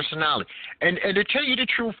one-of-a-kind personality. And to tell you the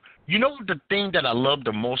truth, you know the thing that I love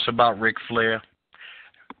the most about Ric Flair?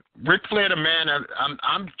 Ric Flair, the man,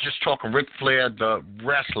 I'm just talking Ric Flair, the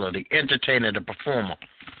wrestler, the entertainer, the performer.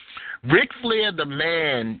 Ric Flair, the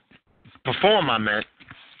man, performer, I meant,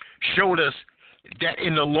 showed us that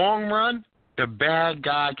in the long run, the bad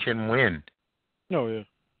guy can win. Oh, yeah.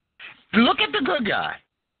 Look at the good guy.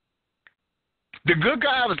 The good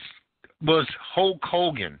guy was Hulk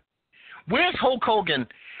Hogan. Where's Hulk Hogan?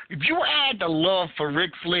 If you add the love for Ric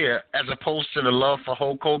Flair as opposed to the love for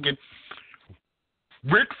Hulk Hogan,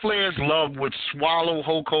 Ric Flair's love would swallow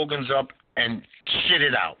Hulk Hogan's up and shit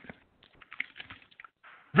it out.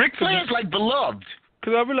 Ric Flair's like beloved.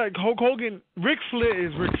 Because I be like, Hulk Hogan, Ric Flair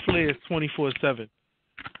is Ric Flair 24/7.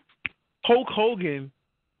 Hulk Hogan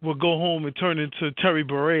will go home and turn into Terry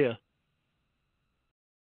Bollea.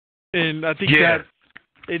 And I think that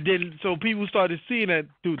it didn't. So people started seeing that,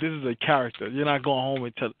 dude, this is a character. You're not going home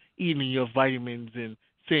and eating your vitamins and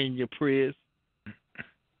saying your prayers.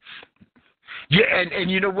 Yeah, and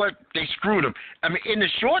you know what? They screwed him. I mean, in the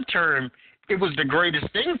short term, it was the greatest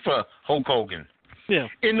thing for Hulk Hogan. Yeah.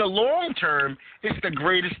 In the long term, it's the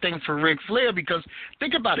greatest thing for Ric Flair because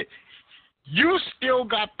think about it. You still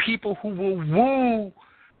got people who will woo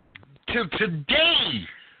till today.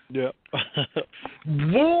 Yeah.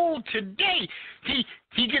 Woo today.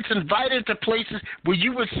 He gets invited to places where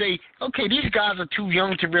you would say, okay, these guys are too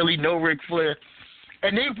young to really know Ric Flair.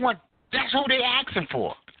 And that's who they asking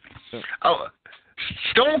for. Yeah.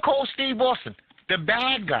 Stone Cold Steve Austin, the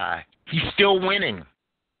bad guy, he's still winning.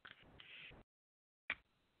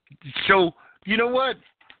 So, you know what?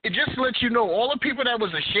 It just lets you know all the people that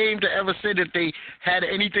was ashamed to ever say that they had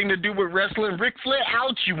anything to do with wrestling, Ric Flair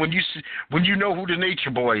outs you when you know who the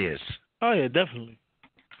Nature Boy is. Oh yeah, definitely.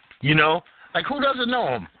 You know, like who doesn't know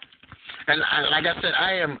him? And like I said,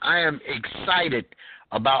 I am excited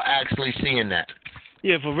about actually seeing that.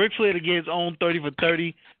 Yeah, for Ric Flair to get his own 30 for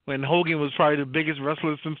 30 when Hogan was probably the biggest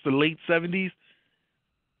wrestler since the late 70s.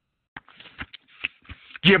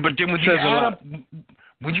 Yeah, but then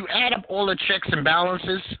when you add up all the checks and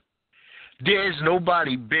balances, there's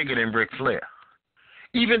nobody bigger than Ric Flair.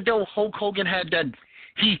 Even though Hulk Hogan had that,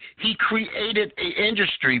 he created an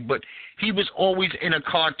industry, but he was always in a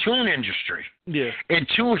cartoon industry. Yeah.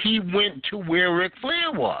 Until he went to where Ric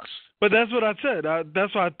Flair was. But that's what I said.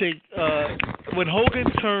 That's why I think when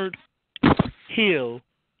Hogan turned heel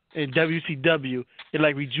in WCW, it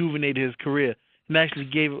like rejuvenated his career and actually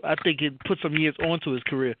I think it put some years onto his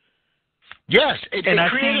career. Yes, it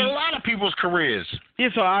created a lot of people's careers. Yeah,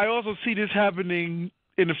 so I also see this happening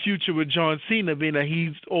in the future with John Cena, being that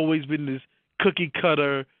he's always been this cookie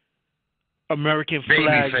cutter American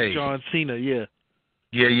flag John Cena. Yeah.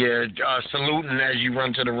 Yeah. Saluting as you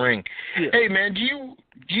run to the ring. Yeah. Hey man, do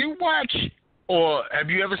you watch, or have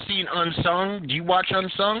you ever seen Unsung? Do you watch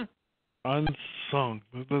Unsung? Unsung.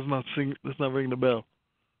 Let's not ring the bell.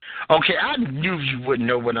 Okay, I knew you wouldn't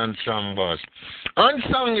know what Unsung was.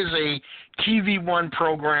 Unsung is a TV One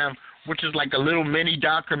program, which is like a little mini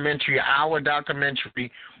documentary, hour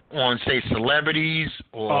documentary on, say, celebrities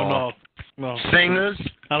or no. singers.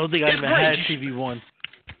 I don't think I even had TV One.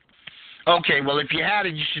 Okay, well, if you had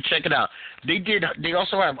it, you should check it out. They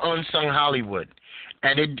also have Unsung Hollywood,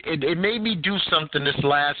 and it made me do something this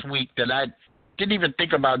last week that I didn't even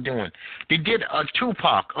think about doing. They did a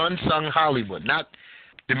Tupac Unsung Hollywood, not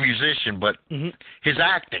the musician, but his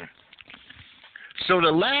acting. So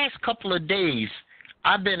the last couple of days,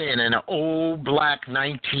 I've been in an old black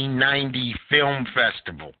 1990 film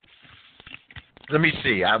festival. Let me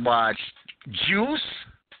see. I watched Juice,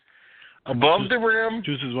 Above the Rim.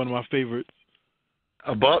 Juice is one of my favorites.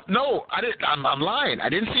 No, I didn't. I'm lying. I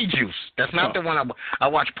didn't see Juice. That's not the one. I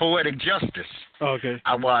watched Poetic Justice. Oh, okay.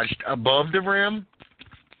 I watched Above the Rim.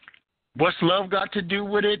 What's Love Got to Do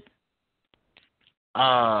with It?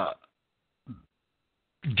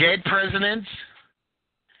 Dead Presidents.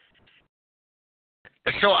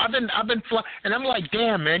 So I've been and I'm like,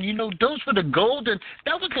 damn, man, those were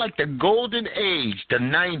that was like the golden age, the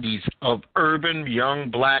 90s of urban young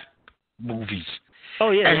black movies. Oh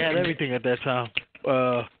yeah, they had everything at that time.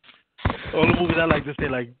 All the movies I like to say,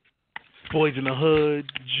 like Boys in the Hood,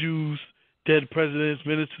 Juice, Dead Presidents,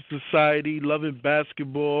 Minister Society, Loving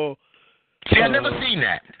Basketball. See, I never seen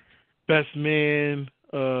that. Best Man.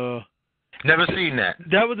 Never seen that.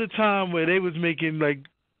 That was the time where they was making like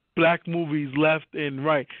black movies left and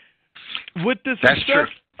right. With the success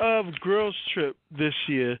of Girls Trip this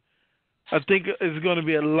year, I think it's going to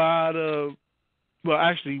be a lot of, well,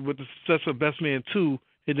 actually, with the success of Best Man 2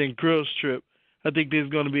 and then Girls Trip, I think there's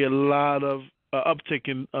going to be a lot of uptick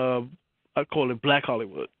in, I call it Black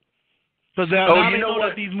Hollywood. Because now they know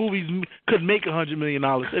that these movies could make $100 million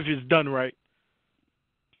if it's done right.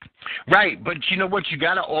 Right, but you know what? You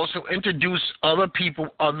got to also introduce other people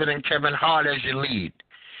other than Kevin Hart as your lead.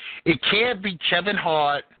 It can't be Kevin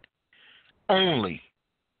Hart only.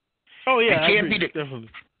 Oh yeah, it can't be definitely.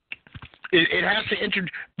 It has to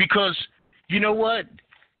introduce, because you know what?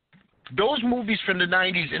 Those movies from the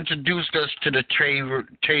 90s introduced us to the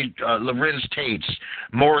Lorenz Tates,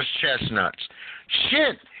 Morris Chestnuts.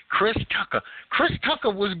 Shit, Chris Tucker. Chris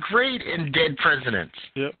Tucker was great in Dead Presidents.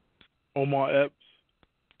 Yep. Omar Epps.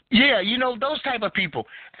 Yeah, those type of people.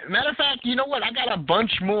 Matter of fact, you know what? I got a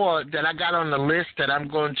bunch more that I got on the list that I'm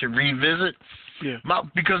going to revisit. Yeah.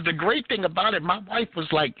 Because the great thing about it, my wife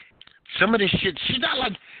was like, some of this shit, she's not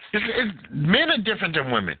like, men are different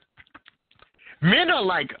than women. Men are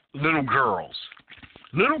like little girls.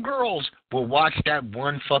 Little girls will watch that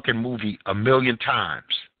one fucking movie 1,000,000 times.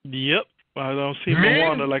 Yep. I don't see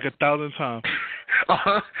Moana like 1,000 times.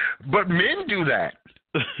 But men do that.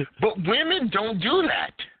 But women don't do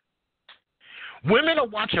that. Women will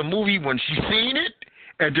watch a movie when she's seen it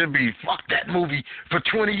and then fuck that movie for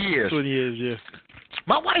 20 years. 20 years, yeah.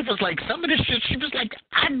 My wife was like, some of this shit, she was like,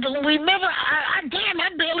 I don't remember. I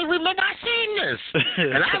barely remember I seen this.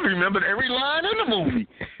 And I remembered every line in the movie.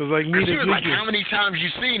 It was like me. She was like, how many times you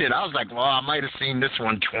seen it? I was like, well, I might have seen this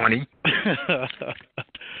one 20.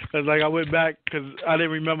 It's like I went back because I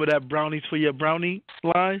didn't remember that brownies for your brownie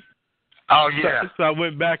line. Oh, yeah. So I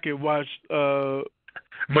went back and watched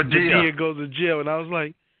Madea Goes to Jail, and I was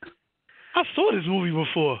like, I saw this movie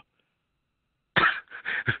before.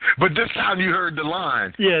 But this time you heard the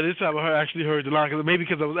line. Yeah, this time I actually heard the line. Maybe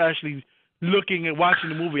because I was actually looking and watching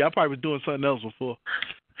the movie. I probably was doing something else before.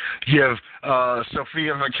 Yeah,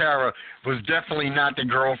 Sophia Vergara was definitely not the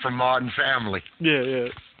girl from Modern Family. Yeah.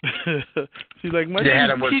 She's like, my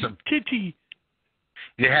titty.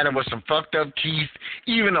 You had her with some fucked up teeth,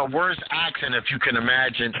 even a worse accent, if you can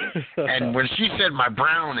imagine. And when she said my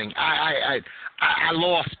browning, I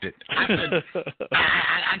lost it. I said,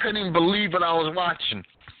 I couldn't even believe what I was watching.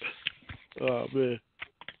 Oh, man.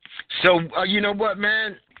 So, you know what,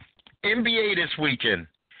 man? NBA this weekend.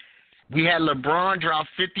 We had LeBron drop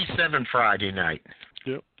 57 Friday night.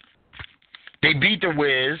 Yep. They beat the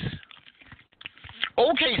Wiz.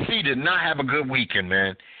 OKC did not have a good weekend,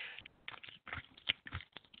 man.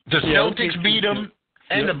 The Celtics beat them,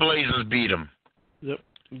 and the Blazers beat them. Yep.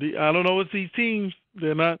 I don't know what's these teams.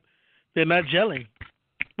 They're not gelling.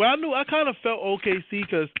 But I kind of felt OKC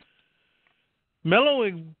because Melo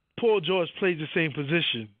and Paul George played the same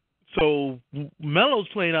position. So Melo's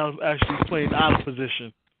actually playing out of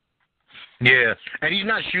position. Yeah, and he's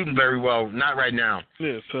not shooting very well, not right now.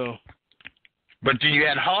 Yeah, so. But then you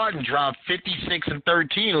had Harden drop 56 and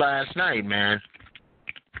 13 last night, man.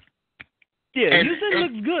 Yeah, Houston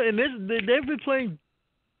looks good, and they've been playing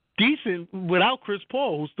decent without Chris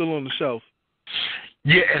Paul, who's still on the shelf.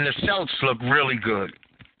 Yeah, and the Celtics look really good.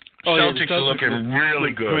 Celtics are looking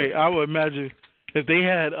really good. Great. I would imagine if they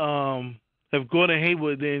had if Gordon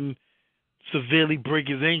Hayward didn't severely break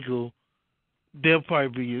his ankle, they'll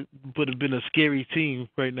probably would have been a scary team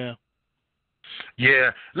right now.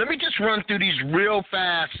 Yeah. Let me just run through these real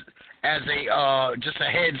fast as just a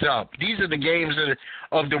heads up. These are the games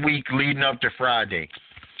of the week leading up to Friday.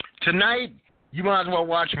 Tonight, you might as well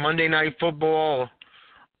watch Monday Night Football,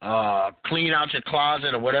 clean out your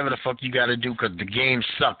closet or whatever the fuck you got to do because the games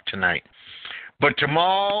suck tonight. But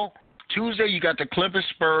tomorrow, Tuesday, you got the Clippers,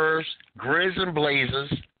 Spurs, Grizz, and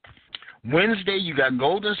Blazers. Wednesday, you got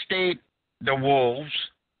Golden State, the Wolves.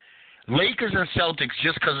 Lakers and Celtics,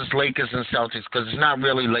 just because it's Lakers and Celtics, because it's not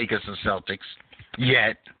really Lakers and Celtics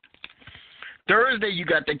yet. Thursday, you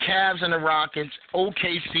got the Cavs and the Rockets,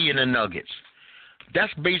 OKC and the Nuggets.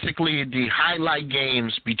 That's basically the highlight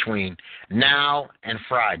games between now and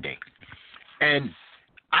Friday. And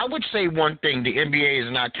I would say one thing the NBA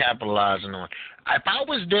is not capitalizing on. If I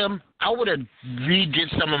was them, I would have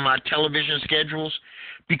redid some of my television schedules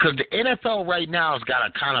because the NFL right now has got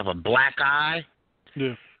a kind of a black eye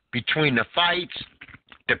between the fights,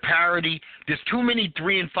 the parity. There's too many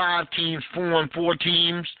 3 and 5 teams, 4 and 4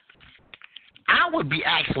 teams. I would be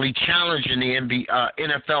actually challenging the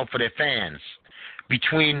NFL for their fans.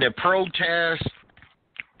 Between the protests,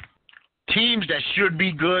 teams that should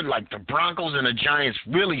be good, like the Broncos and the Giants,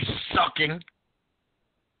 really sucking.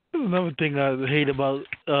 There's another thing I hate about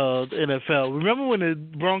the NFL. Remember when the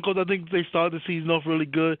Broncos, I think they started the season off really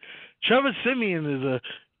good? Trevor Siemian is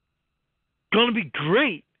going to be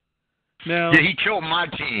great. Now, yeah, he killed my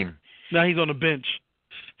team. Now he's on the bench.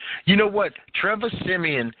 You know what? Trevor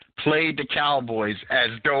Siemian played the Cowboys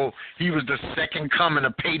as though he was the second coming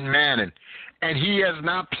of Peyton Manning. And he has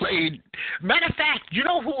not played. Matter of fact, you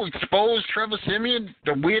know who exposed Trevor Siemian?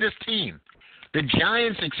 The weirdest team. The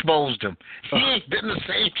Giants exposed him. He ain't been the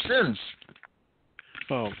same since.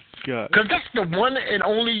 Oh, God. Because that's the one and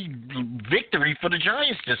only victory for the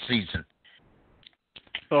Giants this season.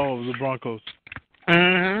 Oh, the Broncos.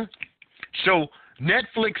 Mm-hmm. So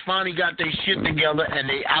Netflix finally got their shit together, and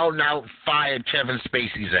they out and out fired Kevin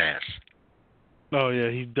Spacey's ass. Oh,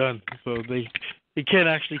 yeah, he's done. So they can't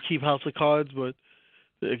actually keep House of Cards, but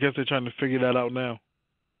I guess they're trying to figure that out now.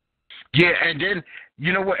 Yeah, and then,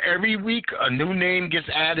 you know what? Every week, a new name gets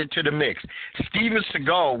added to the mix. Steven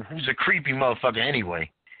Seagal, who's a creepy motherfucker anyway,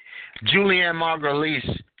 Julianne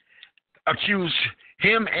Margulies accused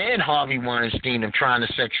him and Harvey Weinstein of trying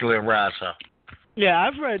to sexually harass her. Yeah,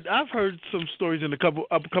 I've heard some stories in in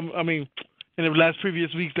the last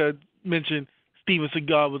previous weeks that mentioned Steven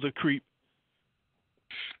Seagal was a creep.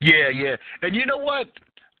 Yeah. And you know what?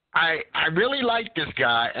 I really like this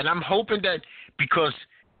guy, and I'm hoping that because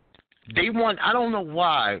they want, I don't know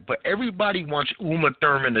why, but everybody wants Uma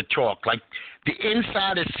Thurman to talk. Like, the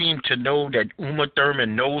insiders seem to know that Uma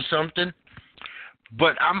Thurman knows something,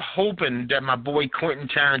 but I'm hoping that my boy Quentin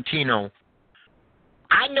Tarantino,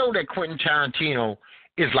 I know that Quentin Tarantino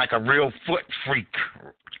is like a real foot freak,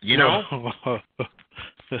 you know?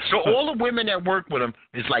 So all the women that work with him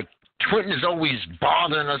is like, Quentin is always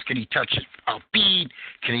bothering us. Can he touch our feet?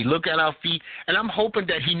 Can he look at our feet? And I'm hoping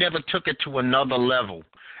that he never took it to another level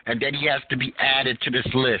and that he has to be added to this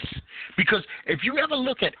list. Because if you ever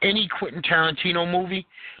look at any Quentin Tarantino movie,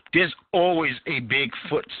 there's always a big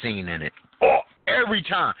foot scene in it. Oh, every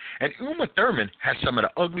time. And Uma Thurman has some of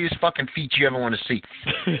the ugliest fucking feet you ever want to see.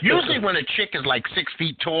 Usually when a chick is like 6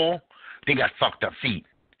 feet tall, they got fucked up feet.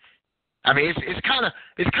 I mean, it's kind of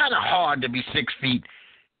hard to be 6 feet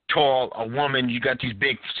tall, a woman, you got these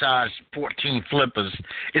big size 14 flippers.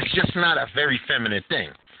 It's just not a very feminine thing,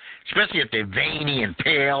 especially if they're veiny and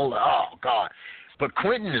pale. Oh, God. But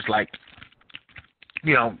Quentin is like,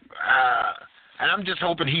 you know, and I'm just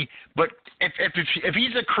hoping but if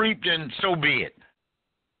he's a creep, then so be it.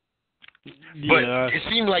 Yeah. But it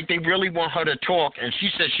seemed like they really want her to talk, and she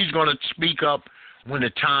said she's going to speak up when the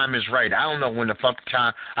time is right. I don't know when the fuck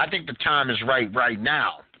time. I think the time is right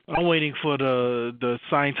now. I'm waiting for the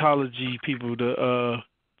Scientology people to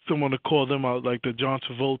still want to call them out like the John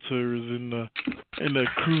Travolters and the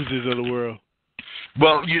Cruises of the world.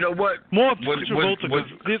 Well, you know what? More Travolta, because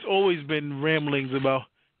there's always been ramblings about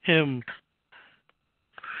him.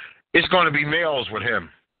 It's going to be males with him.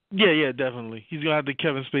 Yeah, definitely. He's going to have the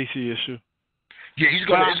Kevin Spacey issue. Yeah,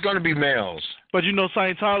 it's going to be males. But you know,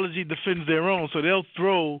 Scientology defends their own, so they'll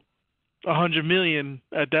throw $100 million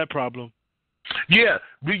at that problem. Yeah,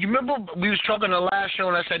 you remember we was talking the last show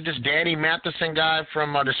and I said this Danny Matheson guy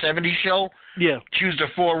from the 70s show? Yeah. Accused of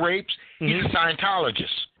 4 rapes? He's a Scientologist.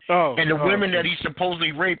 Oh. And the women that he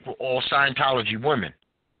supposedly raped were all Scientology women.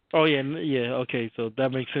 Oh, yeah, okay, so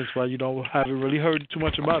that makes sense why you haven't really heard too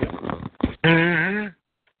much about it. Mm-hmm.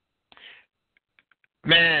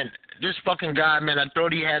 Man, this fucking guy, man, I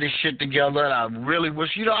thought he had his shit together, and I really wish,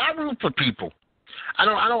 I root for people. I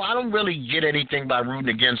don't really get anything by rooting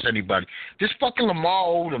against anybody. This fucking Lamar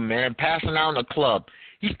Odom, man, passing out in the club.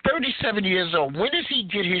 He's 37 years old. When does he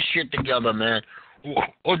get his shit together, man?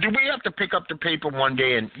 Or do we have to pick up the paper one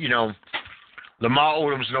day and, Lamar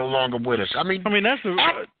Odom's no longer with us? I mean that's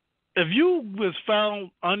if you was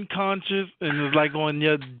found unconscious and was like on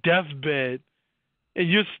your deathbed and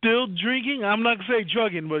you're still drinking, I'm not going to say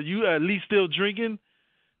drugging, but you at least still drinking,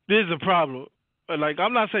 there's a problem. Like,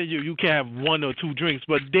 I'm not saying you can't have 1 or 2 drinks,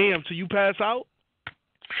 but damn, till you pass out?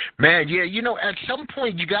 Man, yeah, at some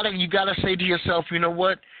point you gotta say to yourself, you know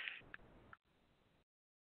what?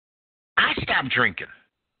 I stopped drinking.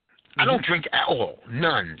 I don't drink at all.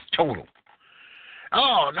 None. Total.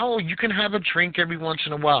 Oh, no, you can have a drink every once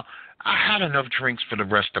in a while. I had enough drinks for the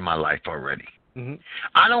rest of my life already. Mm-hmm.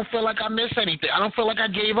 I don't feel like I miss anything. I don't feel like I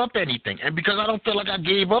gave up anything. And because I don't feel like I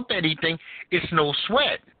gave up anything, it's no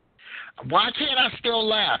sweat. Why can't I still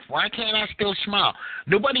laugh? Why can't I still smile?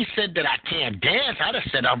 Nobody said that I can't dance. I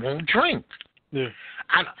just said I won't drink. Yeah.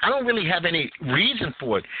 I don't really have any reason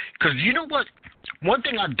for it. Because you know what? One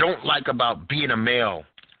thing I don't like about being a male,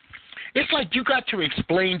 it's like you got to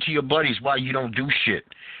explain to your buddies why you don't do shit.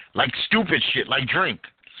 Like stupid shit, like drink.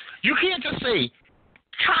 You can't just say,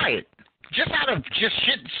 try it. Just out of just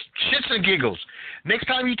shits and giggles. Next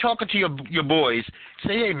time you're talking to your boys,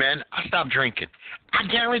 say, hey, man, I stopped drinking. I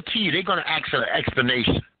guarantee you they're going to ask for an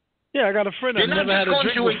explanation. Yeah, I got a friend that never had a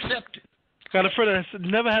drink before. Accept it. Got a friend that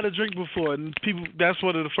never had a drink before, and that's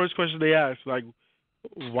one of the first questions they ask, like,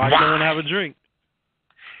 why you don't want to have a drink?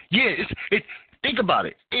 Yeah, think about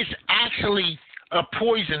it. It's actually a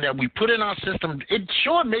poison that we put in our system. It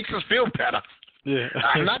sure makes us feel better. Yeah.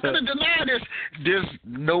 I'm not going to deny this. There's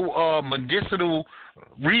no medicinal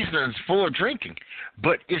reasons for drinking,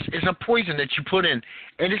 but it's a poison that you put in,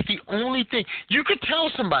 and it's the only thing. You could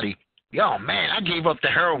tell somebody, yo, man, I gave up the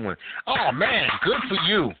heroin. Oh, man, good for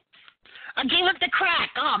you. I gave up the crack.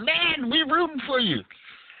 Oh, man, we rooting for you.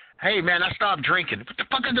 Hey, man, I stopped drinking. What the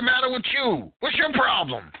fuck is the matter with you? What's your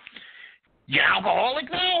problem? You alcoholic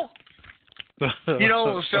now?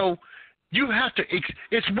 So you have to,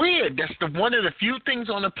 it's weird. That's one of the few things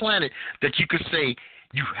on the planet that you could say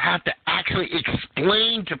you have to actually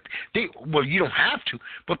explain to, well, you don't have to,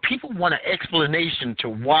 but people want an explanation to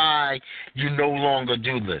why you no longer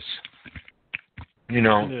do this.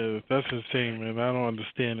 Yeah, that's insane, man. I don't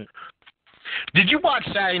understand it. Did you watch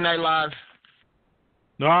Saturday Night Live?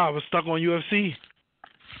 No, I was stuck on UFC.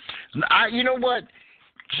 You know what?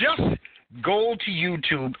 Just go to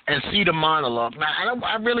YouTube and see the monologue. Now,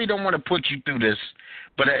 I really don't want to put you through this,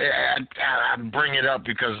 but I bring it up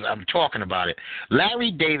because I'm talking about it.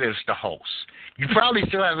 Larry David, the host. You probably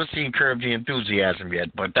still haven't seen Curb the Enthusiasm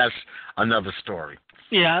yet, but that's another story.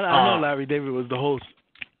 Yeah, I know Larry David was the host.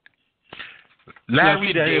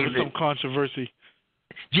 Larry David. There was some controversy.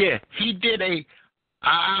 Yeah, he did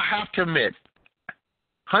I have to admit,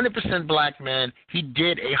 100% black man, he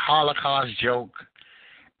did a Holocaust joke.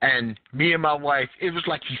 And me and my wife, it was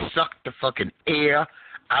like he sucked the fucking air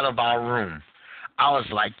out of our room. I was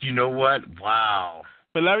like, you know what? Wow.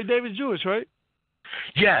 But Larry David's Jewish, right?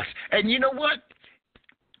 Yes. And you know what?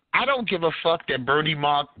 I don't give a fuck that Bernie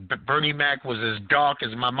Mac was as dark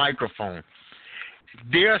as my microphone.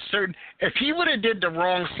 There are certain, if he would have did the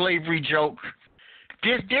wrong slavery joke,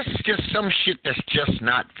 this is just some shit that's just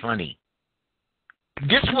not funny.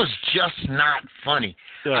 This was just not funny.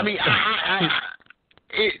 Yeah. I mean,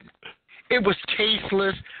 It was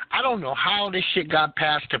tasteless. I don't know how this shit got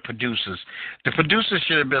past the producers. The producers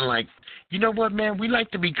should have been like, you know what, man? We like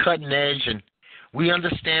to be cutting edge, and we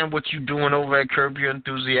understand what you're doing over at Curb Your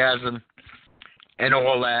Enthusiasm and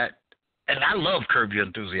all that. And I love Curb Your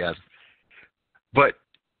Enthusiasm. But,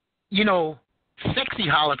 sexy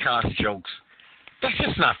Holocaust jokes, that's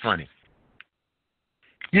just not funny.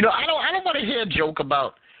 I don't want to hear a joke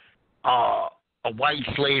about a white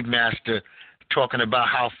slave master talking about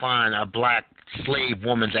how fine a black slave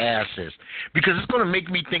woman's ass is. Because it's going to make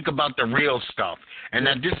me think about the real stuff. And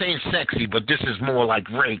that this ain't sexy, but this is more like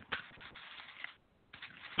rape.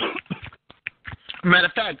 Matter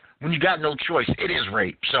of fact, when you got no choice, it is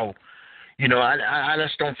rape. So, you know, I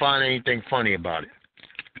just don't find anything funny about it.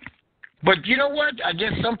 But you know what? I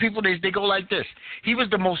guess some people, they go like this. He was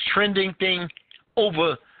the most trending thing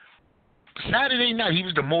over Saturday night. He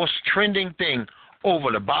was the most trending thing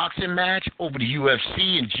over the boxing match, over the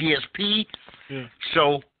UFC and GSP. Yeah.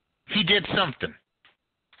 So he did something.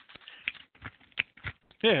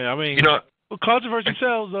 Yeah, I mean, you know, controversy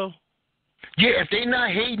sells, though. Yeah, if they're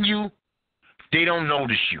not hating you, they don't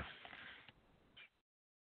notice you.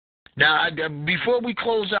 Now, before we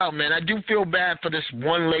close out, man, I do feel bad for this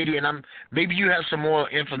one lady, and maybe you have some more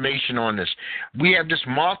information on this. We have this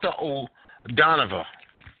Martha O'Donovan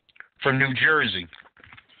from New Jersey.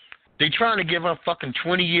 They trying to give her fucking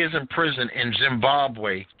 20 years in prison in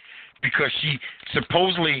Zimbabwe because she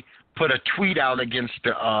supposedly put a tweet out against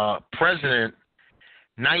the president,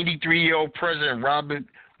 93-year-old President Robert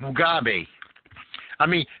Mugabe. I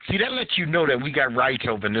mean, see, that lets you know that we got rights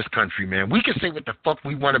over in this country, man. We can say what the fuck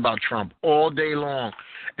we want about Trump all day long,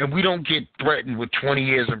 and we don't get threatened with 20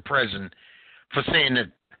 years in prison for saying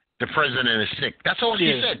that the president is sick. That's all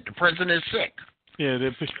she said. The president is sick. Yeah,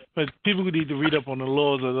 but people need to read up on the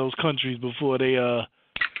laws of those countries before they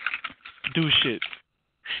do shit.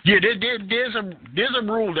 Yeah, there's a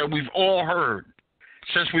rule that we've all heard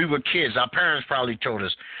since we were kids. Our parents probably told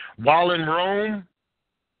us, while in Rome,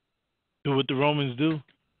 do what the Romans do.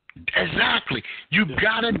 Exactly. You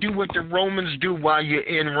gotta do what the Romans do while you're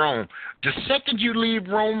in Rome. The second you leave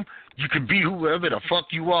Rome, you can be whoever the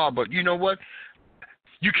fuck you are, but you know what?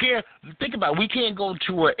 You can't think about it. We can't go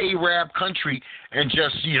to an Arab country and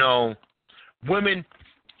just, you know, women.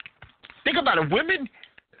 Think about it. Women,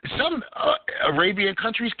 some Arabian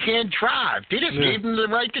countries can't drive. They just gave them the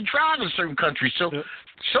right to drive in certain countries. So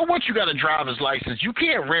what? You got a driver's license. You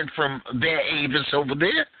can't rent from their Avis over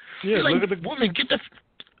there. Yeah, like, look at the woman.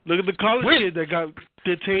 Look at the college kid that got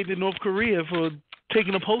detained in North Korea for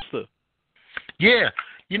taking a poster. Yeah.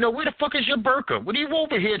 You know, where the fuck is your burqa? What are you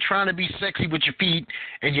over here trying to be sexy with your feet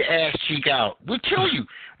and your ass cheek out? We'll kill you.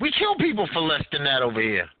 We kill people for less than that over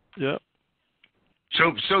here. Yeah.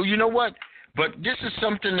 So you know what? But this is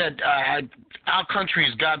something that our country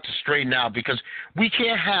has got to straighten out, because we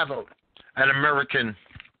can't have an American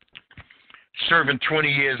serving 20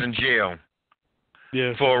 years in jail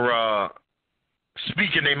for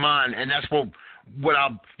speaking their mind, and that's what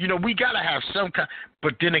we got to have some kind.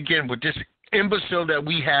 But then again, with this imbecile that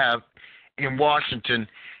we have in Washington,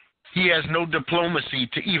 he has no diplomacy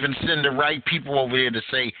to even send the right people over here to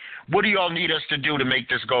say, what do y'all need us to do to make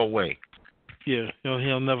this go away? Yeah,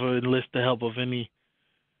 he'll never enlist the help of any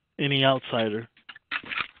outsider.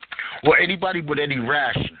 Or anybody with any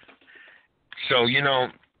ration. So,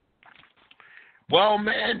 well,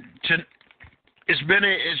 man, it's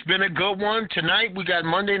been a good one. Tonight we got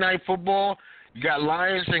Monday Night Football. You got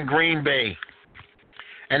Lions and Green Bay.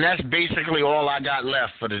 And that's basically all I got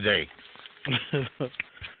left for today. All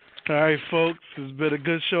right, folks. It's been a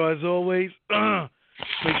good show as always.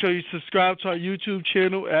 Make sure you subscribe to our YouTube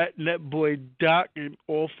channel at NetBoyDoc in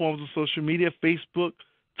all forms of social media, Facebook,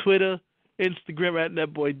 Twitter, Instagram at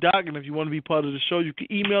NetBoyDoc. And if you want to be part of the show, you can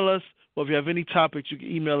email us. Or if you have any topics, you can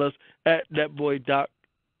email us at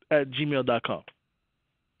netboydoc@gmail.com.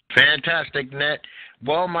 Fantastic, Net.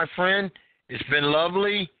 Well, my friend, it's been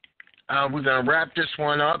lovely. We're going to wrap this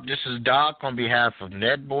one up. This is Doc on behalf of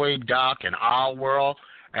NetBoy Doc and Ourworld.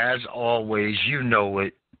 As always, you know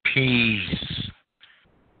it. Peace.